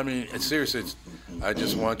 I mean, seriously, I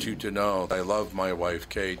just want you to know I love my wife,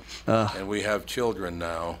 Kate, and we have children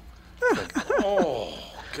now. Like, oh,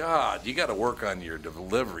 God, you got to work on your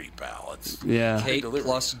delivery, pal. Kate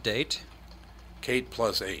Plus Date? Kate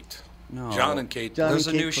Plus 8. No. John and Kate. There's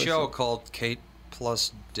a new show called Kate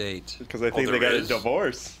Plus Date. Because I think they got a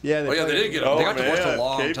divorce. Yeah, they did get a divorce. They got divorced a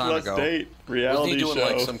long Kate time Plus ago. Date reality Wasn't he doing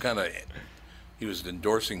show. like some kind of... He was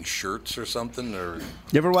endorsing shirts or something? Or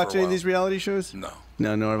you ever watch any of these reality shows? No.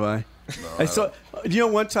 No, nor have I. No, I saw.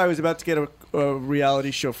 Once I was about to get a reality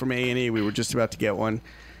show from A&E. We were just about to get one.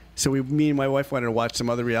 So me and my wife wanted to watch some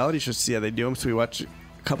other reality shows to see how they do them. So we watched a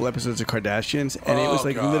couple episodes of Kardashians, and it was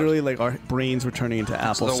like literally like our brains were turning into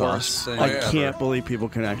applesauce. I can't believe people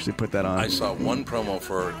can actually put that on. I saw one promo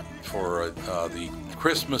for the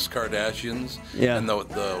Christmas Kardashians. Yeah. And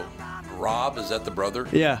the Rob, is that the brother?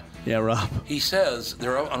 Yeah, Rob. He says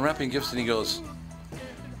they're unwrapping gifts, and he goes,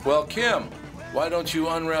 "Well, Kim, why don't you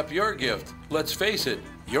unwrap your gift? Let's face it,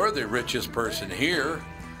 you're the richest person here."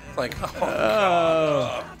 Like,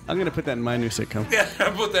 God. I'm going to put that in my new sitcom. Yeah,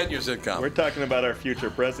 put that in your sitcom. We're talking about our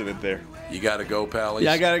future president there. You got to go, Pally.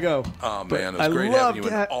 Yeah, I got to go. Oh, But man, it's great having you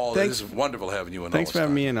in all thanks, this. Is wonderful having you in Thanks all for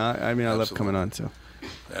having this me in. I love Absolutely. coming on, so.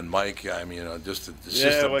 And Mike, I mean, it's just a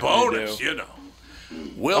what can you bonus, do? you know.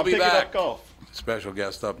 We'll I'll be pick it back. up golf. Special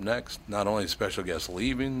guest up next. Not only special guest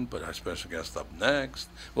leaving, but our special guest up next.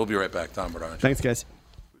 We'll be right back. Tom Bernard. Thanks, guys.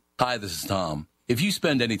 Hi, this is Tom. If you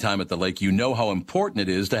spend any time at the lake, you know how important it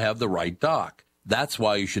is to have the right dock. That's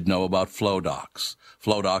why you should know about Flow Docks.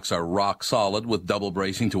 Flow Docks are rock solid with double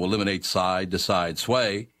bracing to eliminate side-to-side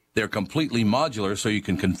sway. They're completely modular so you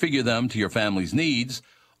can configure them to your family's needs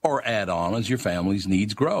or add on as your family's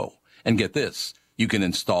needs grow. And get this, you can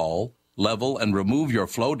install, level, and remove your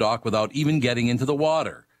Flow Dock without even getting into the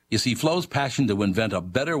water. You see, Flow's passion to invent a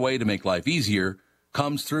better way to make life easier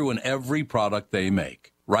comes through in every product they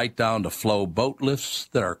make, right down to Flow boat lifts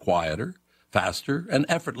that are quieter, faster, and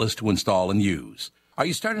effortless to install and use. Are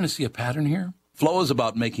you starting to see a pattern here? Flow is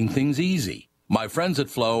about making things easy. My friends at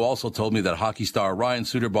Flow also told me that hockey star Ryan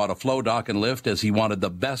Suter bought a Flow dock and lift as he wanted the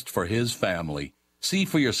best for his family. See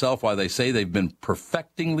for yourself why they say they've been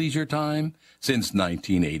perfecting leisure time since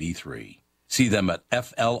 1983. See them at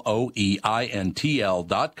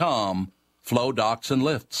FLOEINTL.com. Flow Docks and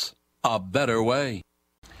Lifts. A better way.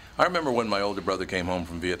 I remember when my older brother came home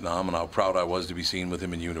from Vietnam and how proud I was to be seen with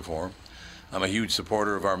him in uniform. I'm a huge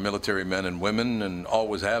supporter of our military men and women and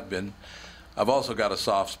always have been. I've also got a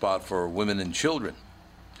soft spot for women and children.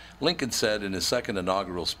 Lincoln said in his second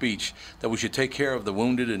inaugural speech that we should take care of the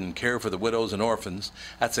wounded and care for the widows and orphans.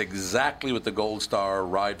 That's exactly what the Gold Star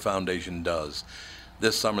Ride Foundation does.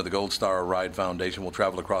 This summer, the Gold Star Ride Foundation will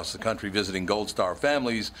travel across the country visiting Gold Star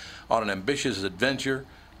families on an ambitious adventure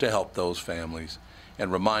to help those families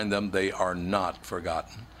and remind them they are not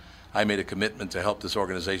forgotten. I made a commitment to help this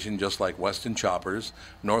organization just like Weston Choppers,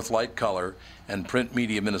 Northlight Color, and Print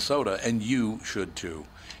Media Minnesota, and you should too.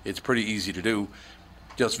 It's pretty easy to do.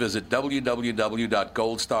 Just visit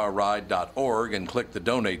www.goldstarride.org and click the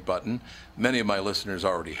donate button. Many of my listeners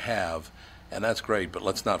already have, and that's great, but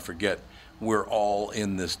let's not forget, we're all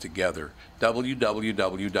in this together.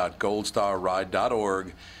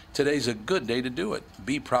 www.goldstarride.org. Today's a good day to do it.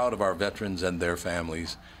 Be proud of our veterans and their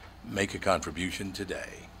families. Make a contribution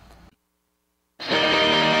today.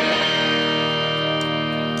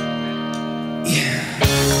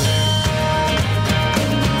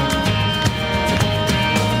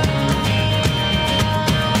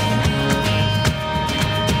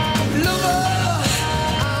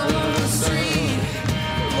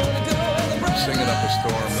 Singing up a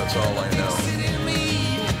storm, that's all I know.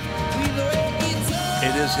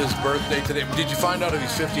 It is his birthday today. Did you find out if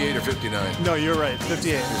he's 58 or 59? No, you're right.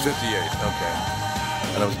 58. He's 58, okay.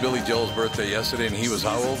 And it was Billy Joel's birthday yesterday, and he was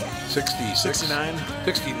how old? 66? 69.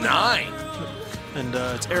 69? And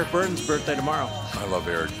it's Eric Burden's birthday tomorrow. I love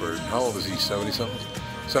Eric Burden. How old is he, 70-something?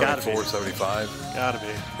 Gotta 74, be. 75? Gotta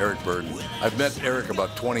be. Eric Burden. I've met Eric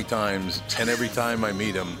about 20 times, and every time I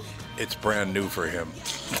meet him, it's brand new for him.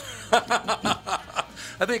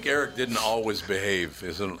 I think Eric didn't always behave.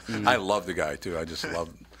 I love the guy, too. I just love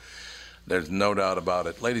him. There's no doubt about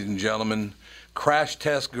it. Ladies and gentlemen, crash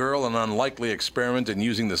test girl, an unlikely experiment in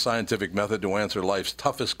using the scientific method to answer life's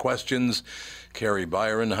toughest questions. Carrie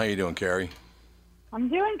Byron, how you doing, Carrie? I'm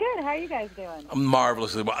doing good. How are you guys doing?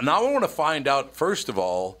 Marvelously well. Now I want to find out, first of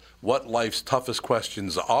all, what life's toughest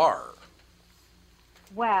questions are.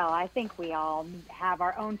 Well, I think we all have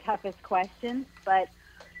our own toughest questions, but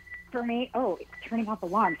for me, it's turning off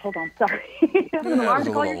alarms. Hold on, sorry. There's a little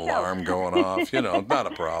alarm going off. Not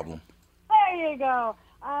a problem. There you go.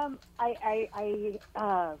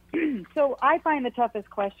 So I find the toughest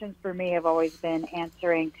questions for me have always been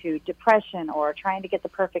answering to depression or trying to get the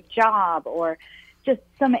perfect job or just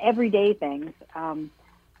some everyday things.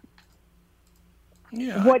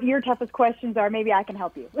 What your toughest questions are, maybe I can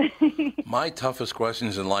help you. My toughest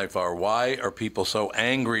questions in life are, why are people so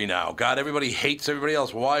angry now? God, everybody hates everybody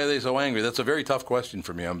else. Why are they so angry? That's a very tough question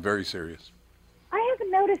for me. I'm very serious. I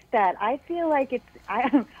haven't noticed that. I feel like it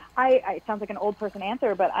sounds like an old person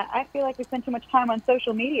answer, but I feel like we spend too much time on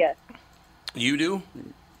social media. You do?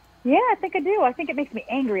 Yeah, I think I do. I think it makes me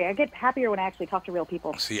angry. I get happier when I actually talk to real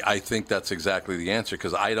people. See, I think that's exactly the answer,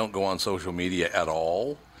 because I don't go on social media at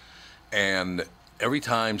all. And every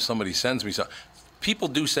time somebody sends me something, people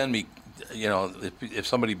do send me, if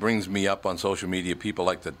somebody brings me up on social media, people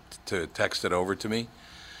like to text it over to me.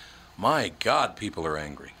 My God, people are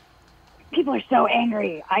angry. People are so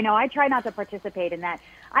angry. I know. I try not to participate in that.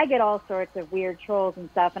 I get all sorts of weird trolls and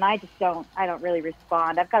stuff, and I don't really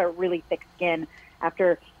respond. I've got a really thick skin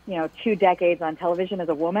after, 2 decades on television as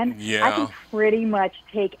a woman. Yeah. I can pretty much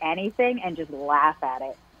take anything and just laugh at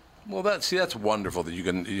it. Well, that's wonderful that you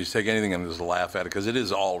just take anything and just laugh at it, because it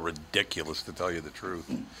is all ridiculous, to tell you the truth.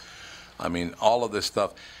 I mean, all of this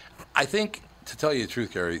stuff. I think, to tell you the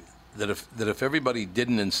truth, Carrie, that if everybody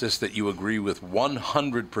didn't insist that you agree with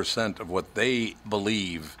 100% of what they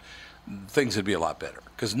believe, things would be a lot better.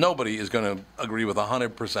 Because nobody is going to agree with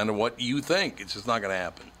 100% of what you think. It's just not going to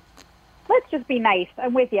happen. Let's just be nice.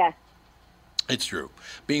 I'm with you. It's true.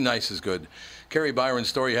 Being nice is good. Carrie Byron's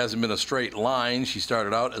story hasn't been a straight line. She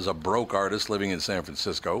started out as a broke artist living in San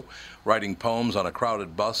Francisco, writing poems on a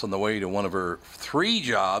crowded bus on the way to one of her 3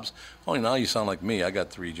 jobs. Oh, now you sound like me. I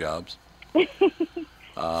got 3 jobs.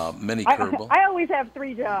 Minnie Kerbal. I always have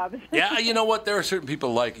 3 jobs. Yeah, you know what? There are certain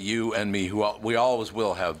people like you and me who we always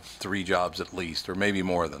will have 3 jobs at least, or maybe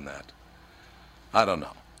more than that. I don't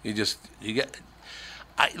know. You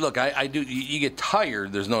get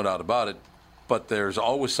tired. There's no doubt about it. But there's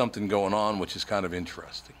always something going on, which is kind of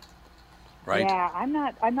interesting, right? Yeah, I'm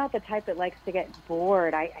not the type that likes to get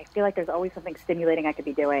bored. I feel like there's always something stimulating I could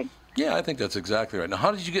be doing. Yeah, I think that's exactly right. Now,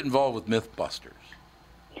 how did you get involved with Mythbusters?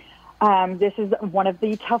 This is one of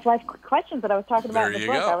the tough life questions that I was talking about in the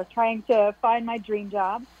book. I was trying to find my dream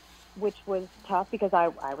job, which was tough because I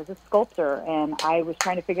was a sculptor, and I was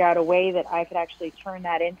trying to figure out a way that I could actually turn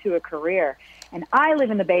that into a career. And I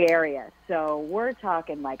live in the Bay Area, so we're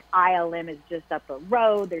talking like ILM is just up the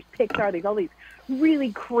road. There's Pixar. There's all these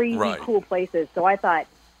really crazy, cool places. So I thought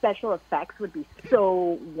special effects would be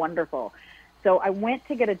so wonderful. So I went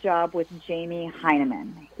to get a job with Jamie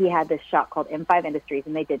Heineman. He had this shop called M5 Industries,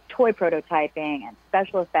 and they did toy prototyping and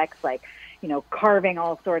special effects like, carving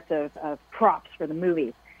all sorts of props for the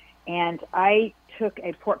movies. And I took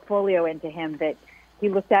a portfolio into him that he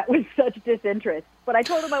looked at with such disinterest. But I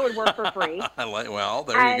told him I would work for free. Well,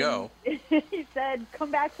 there you go. He said,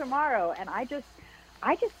 come back tomorrow. And I just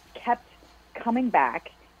kept coming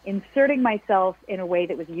back, inserting myself in a way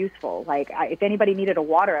that was useful. Like, if anybody needed a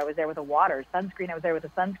water, I was there with a water. Sunscreen, I was there with a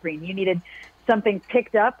sunscreen. You needed something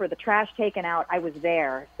picked up or the trash taken out, I was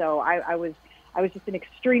there. So I was just an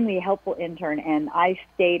extremely helpful intern, and I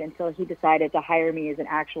stayed until he decided to hire me as an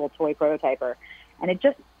actual toy prototyper. And it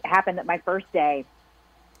just happened that my first day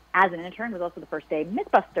as an intern was also the first day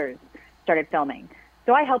Mythbusters started filming.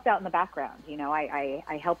 So I helped out in the background.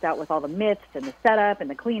 I helped out with all the myths and the setup and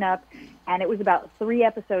the cleanup. And it was about 3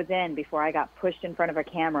 episodes in before I got pushed in front of a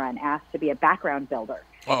camera and asked to be a background builder.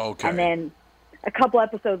 Oh, okay. And then a couple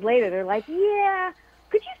episodes later, they're like, yeah,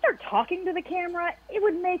 could you start talking to the camera? It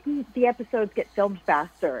would make the episodes get filmed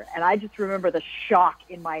faster. And I just remember the shock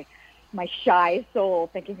in my shy soul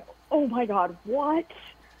thinking, oh, my God, what?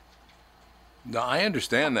 No, I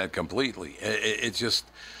understand that completely. It's just,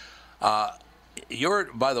 by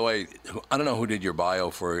the way, I don't know who did your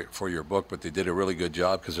bio for your book, but they did a really good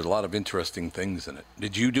job because there's a lot of interesting things in it.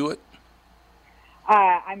 Did you do it?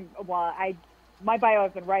 I my bio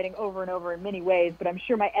I've been writing over and over in many ways, but I'm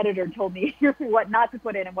sure my editor told me what not to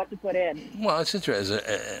put in and what to put in. Well, it's interesting.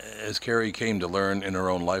 As Carrie came to learn in her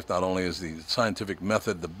own life, not only is the scientific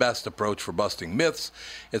method the best approach for busting myths,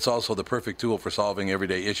 it's also the perfect tool for solving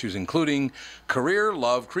everyday issues, including career,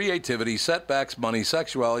 love, creativity, setbacks, money,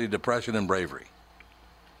 sexuality, depression, and bravery.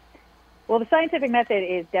 Well, the scientific method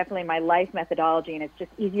is definitely my life methodology, and it's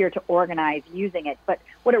just easier to organize using it. But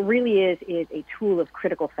what it really is a tool of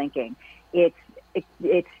critical thinking. It's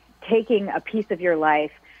taking a piece of your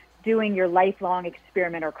life, doing your lifelong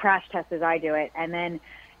experiment or crash test as I do it, and then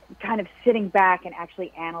kind of sitting back and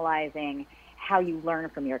actually analyzing how you learn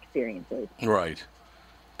from your experiences. Right.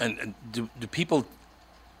 And do people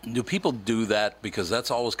do that because that's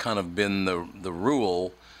always kind of been the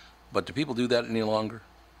rule, but do people do that any longer?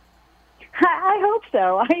 I hope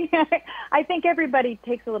so. I think everybody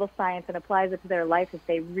takes a little science and applies it to their life if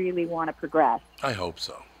they really want to progress. I hope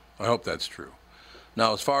so. I hope that's true.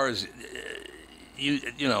 Now, as far as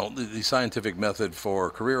the scientific method for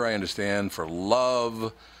career, I understand. For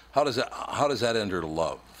love, how does that enter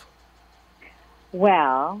love?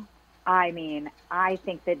 Well, I mean, I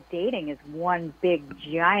think that dating is one big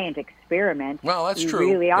giant experiment. Well, that's true.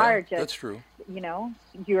 You really are just. That's true.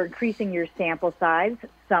 You're increasing your sample size,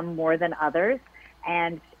 some more than others,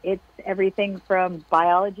 and it's everything from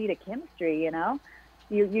biology to chemistry.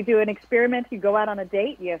 You do an experiment, you go out on a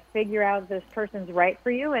date, you figure out if this person's right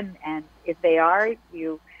for you, and if they are,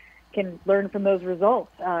 you can learn from those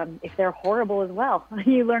results. If they're horrible as well,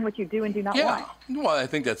 you learn what you do and do not want. Well, I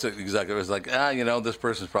think that's exactly. It was like, this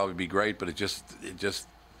person's probably be great, but it just,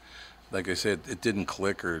 like I said, it didn't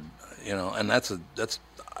click, or and that's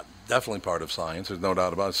definitely part of science. There's no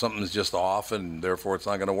doubt about it. Something's just off, and therefore it's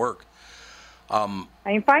not going to work.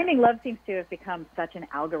 Finding love seems to have become such an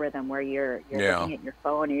algorithm where you're looking at your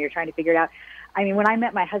phone and you're trying to figure it out. I mean, when I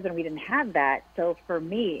met my husband, we didn't have that. So for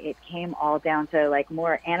me, it came all down to like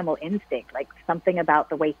more animal instinct, like something about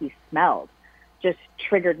the way he smelled just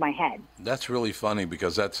triggered my head. That's really funny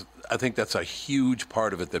because I think that's a huge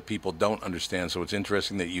part of it that people don't understand. So it's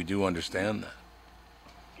interesting that you do understand that.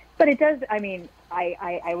 But it does, I mean,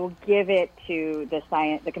 I will give it to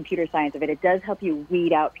the computer science of it. It does help you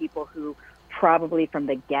weed out people who probably from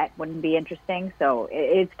the get wouldn't be interesting. So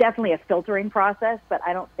it's definitely a filtering process, but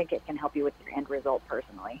I don't think it can help you with your end result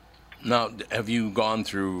personally. Now, have you gone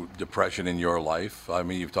through depression in your life? I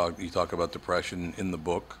mean, you talk about depression in the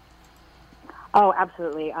book. Oh,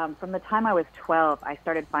 absolutely. From the time I was 12, I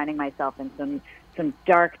started finding myself in some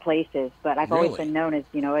dark places, but I've always been known as,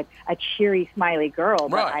 a cheery, smiley girl.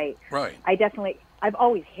 But I definitely, I've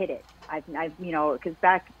always hid it. I've because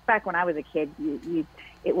back when I was a kid,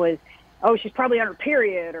 it was, oh, she's probably on her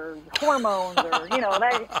period or hormones or,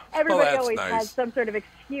 everybody always has some sort of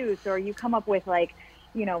excuse, or you come up with like,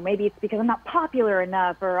 maybe it's because I'm not popular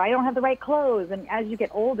enough or I don't have the right clothes. And as you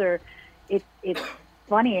get older, it's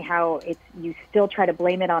funny how you still try to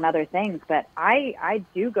blame it on other things. But I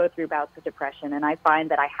do go through bouts of depression, and I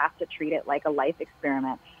find that I have to treat it like a life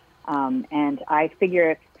experiment. And I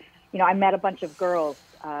figure if, I met a bunch of girls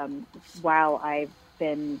while I've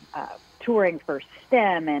been touring for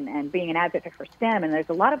STEM and being an advocate for STEM. And there's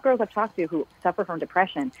a lot of girls I've talked to who suffer from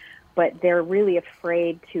depression, but they're really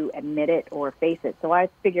afraid to admit it or face it. So I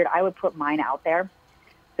figured I would put mine out there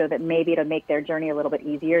so that maybe it'll make their journey a little bit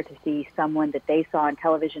easier to see someone that they saw on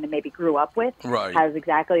television and maybe grew up with has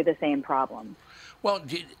exactly the same problem. Well,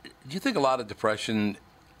 do you think a lot of depression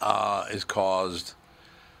is caused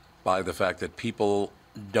by the fact that people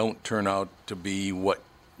don't turn out to be what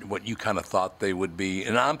you kind of thought they would be?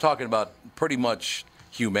 And I'm talking about pretty much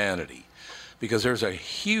humanity, because there's a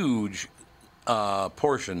huge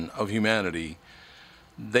portion of humanity,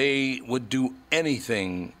 they would do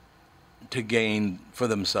anything to gain for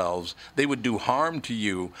themselves. They would do harm to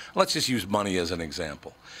you. Let's just use money as an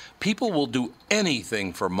example. People will do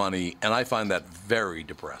anything for money, and I find that very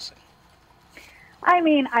depressing. I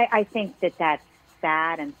mean, I think that's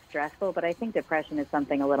sad and stressful, but I think depression is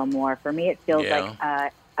something a little more. For me, it feels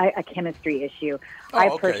like a chemistry issue.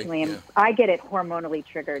 I personally I get it hormonally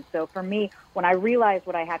triggered. So for me, when I realized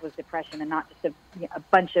what I had was depression and not just a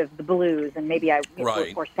bunch of the blues and maybe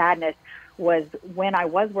or sadness, was when I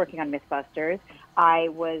was working on Mythbusters. I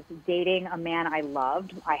was dating a man I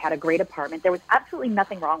loved. I had a great apartment. There was absolutely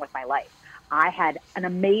nothing wrong with my life. I had an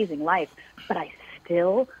amazing life, but I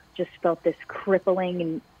still just felt this crippling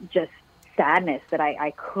and just sadness that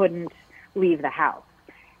I couldn't leave the house.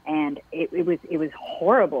 And it was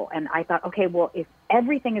horrible. And I thought, okay, well, if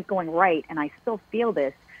everything is going right and I still feel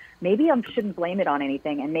this, maybe I shouldn't blame it on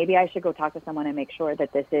anything, and maybe I should go talk to someone and make sure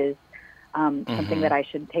that this is something that I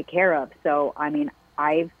should take care of. So, I mean,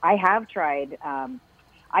 I have tried.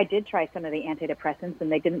 I did try some of the antidepressants,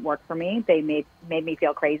 and they didn't work for me. They made me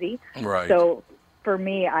feel crazy. Right. So for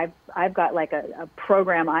me, I've got like a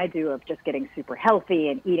program I do of just getting super healthy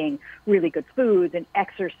and eating really good foods and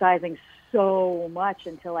exercising so much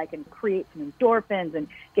until I can create some endorphins and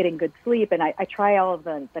getting good sleep. And I try all of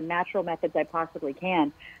the natural methods I possibly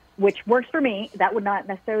can, which works for me. That would not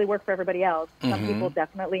necessarily work for everybody else. Some people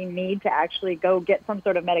definitely need to actually go get some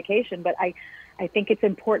sort of medication. But I think it's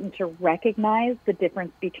important to recognize the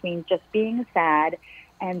difference between just being sad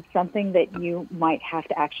and something that you might have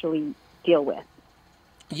to actually deal with.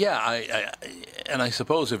 Yeah, I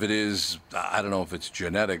suppose if it is, I don't know if it's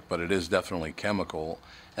genetic, but it is definitely chemical.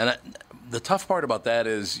 And the tough part about that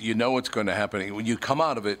is you know it's going to happen. When you come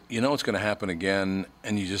out of it, you know it's going to happen again,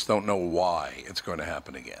 and you just don't know why it's going to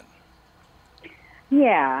happen again.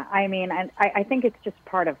 Yeah, I mean, and I think it's just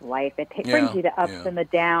part of life. It brings you the ups and the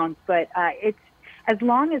downs, but it's as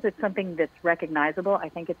long as it's something that's recognizable, I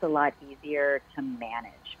think it's a lot easier to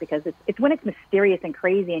manage, because it's when it's mysterious and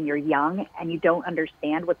crazy and you're young and you don't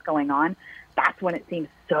understand what's going on, that's when it seems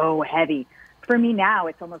so heavy. For me now,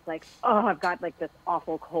 it's almost like, oh, I've got like this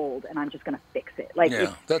awful cold and I'm just going to fix it. Like,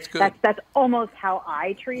 that's good. That's almost how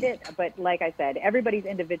I treat it. But like I said, everybody's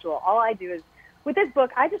individual. All I do is, with this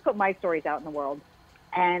book, I just put my stories out in the world.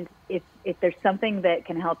 And if there's something that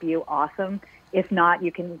can help you, awesome. If not,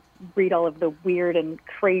 you can read all of the weird and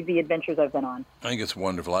crazy adventures I've been on. I think it's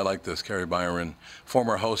wonderful. I like this. Carrie Byron,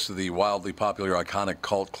 former host of the wildly popular, iconic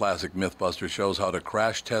cult classic Mythbusters, shows how to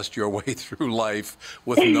crash test your way through life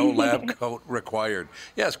with no lab coat required.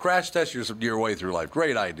 Yes, crash test your way through life.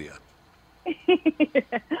 Great idea.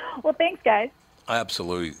 Well, thanks, guys.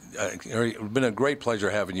 Absolutely. It's been a great pleasure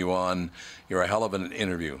having you on. You're a hell of an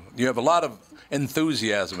interview. You have a lot of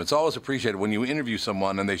enthusiasm. It's always appreciated when you interview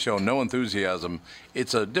someone and they show no enthusiasm.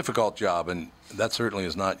 It's a difficult job, and that certainly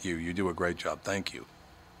is not you. You do a great job. Thank you.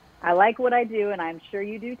 I like what I do, and I'm sure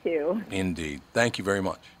you do too. Indeed. Thank you very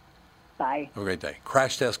much. Bye. Have a great day.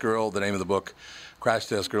 Crash Test Girl, the name of the book. Crash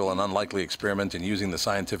Test Girl, an unlikely experiment in using the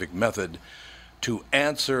scientific method to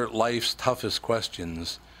answer life's toughest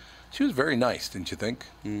questions. She was very nice, didn't you think?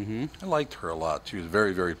 Mm-hmm. I liked her a lot. She was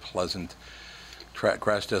very, very pleasant.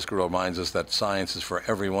 Crash Test Girl reminds us that science is for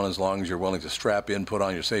everyone as long as you're willing to strap in, put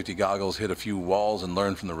on your safety goggles, hit a few walls, and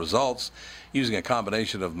learn from the results. Using a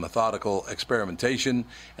combination of methodical experimentation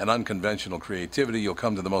and unconventional creativity, you'll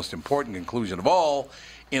come to the most important conclusion of all.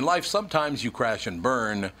 In life, sometimes you crash and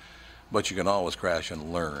burn, but you can always crash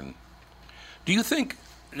and learn. Do you think...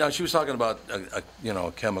 Now, she was talking about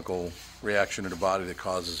a chemical reaction in her body that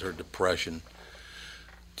causes her depression.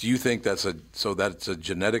 Do you think that's a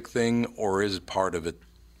genetic thing, or is it part of it?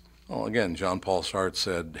 Well, again, John Paul Sartre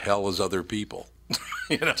said, hell is other people.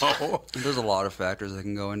 There's a lot of factors that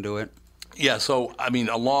can go into it. Yeah, so, I mean,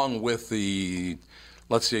 along with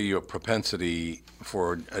let's say your propensity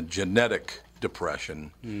for a genetic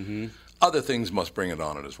depression, other things must bring it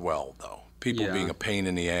on it as well, though. People being a pain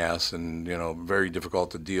in the ass and, very difficult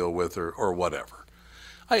to deal with or whatever.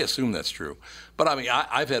 I assume that's true. But, I mean,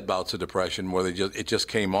 I've had bouts of depression where it just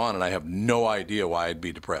came on and I have no idea why I'd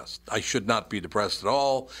be depressed. I should not be depressed at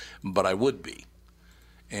all, but I would be.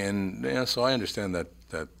 And, so I understand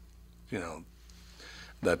that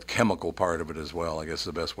chemical part of it as well, I guess is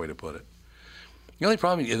the best way to put it. The only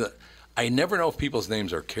problem is that I never know if people's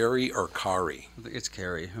names are Carrie or Kari. I think it's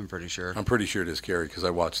Carrie, I'm pretty sure. I'm pretty sure it is Carrie because I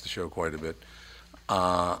watched the show quite a bit.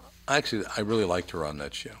 Actually, I really liked her on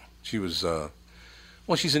that show. She was,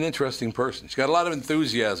 she's an interesting person. She's got a lot of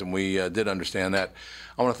enthusiasm. We did understand that.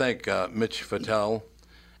 I want to thank Mitch Fatel.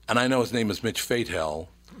 And I know his name is Mitch Fatel,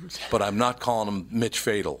 but I'm not calling him Mitch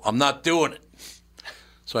Fatal. I'm not doing it.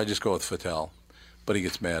 So I just go with Fatel. But he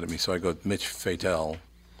gets mad at me, so I go with Mitch Fatel.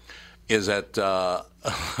 Is at the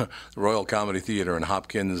Royal Comedy Theater in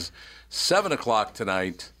Hopkins, 7 o'clock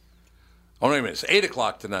tonight. Oh, wait a minute. It's 8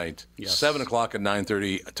 o'clock tonight, yes. 7 o'clock at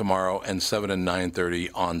 9:30 tomorrow, and 7 and 9:30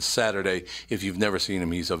 on Saturday. If you've never seen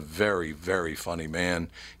him, he's a very, very funny man.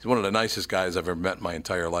 He's one of the nicest guys I've ever met in my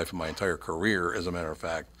entire life and my entire career, as a matter of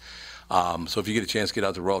fact. So if you get a chance, get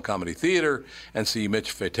out to Royal Comedy Theater and see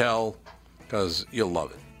Mitch Fatel, because you'll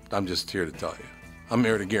love it. I'm just here to tell you. I'm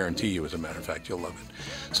here to guarantee you, as a matter of fact, you'll love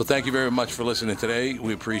it. So thank you very much for listening today.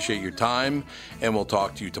 We appreciate your time, and we'll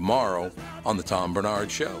talk to you tomorrow on The Tom Bernard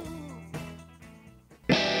Show.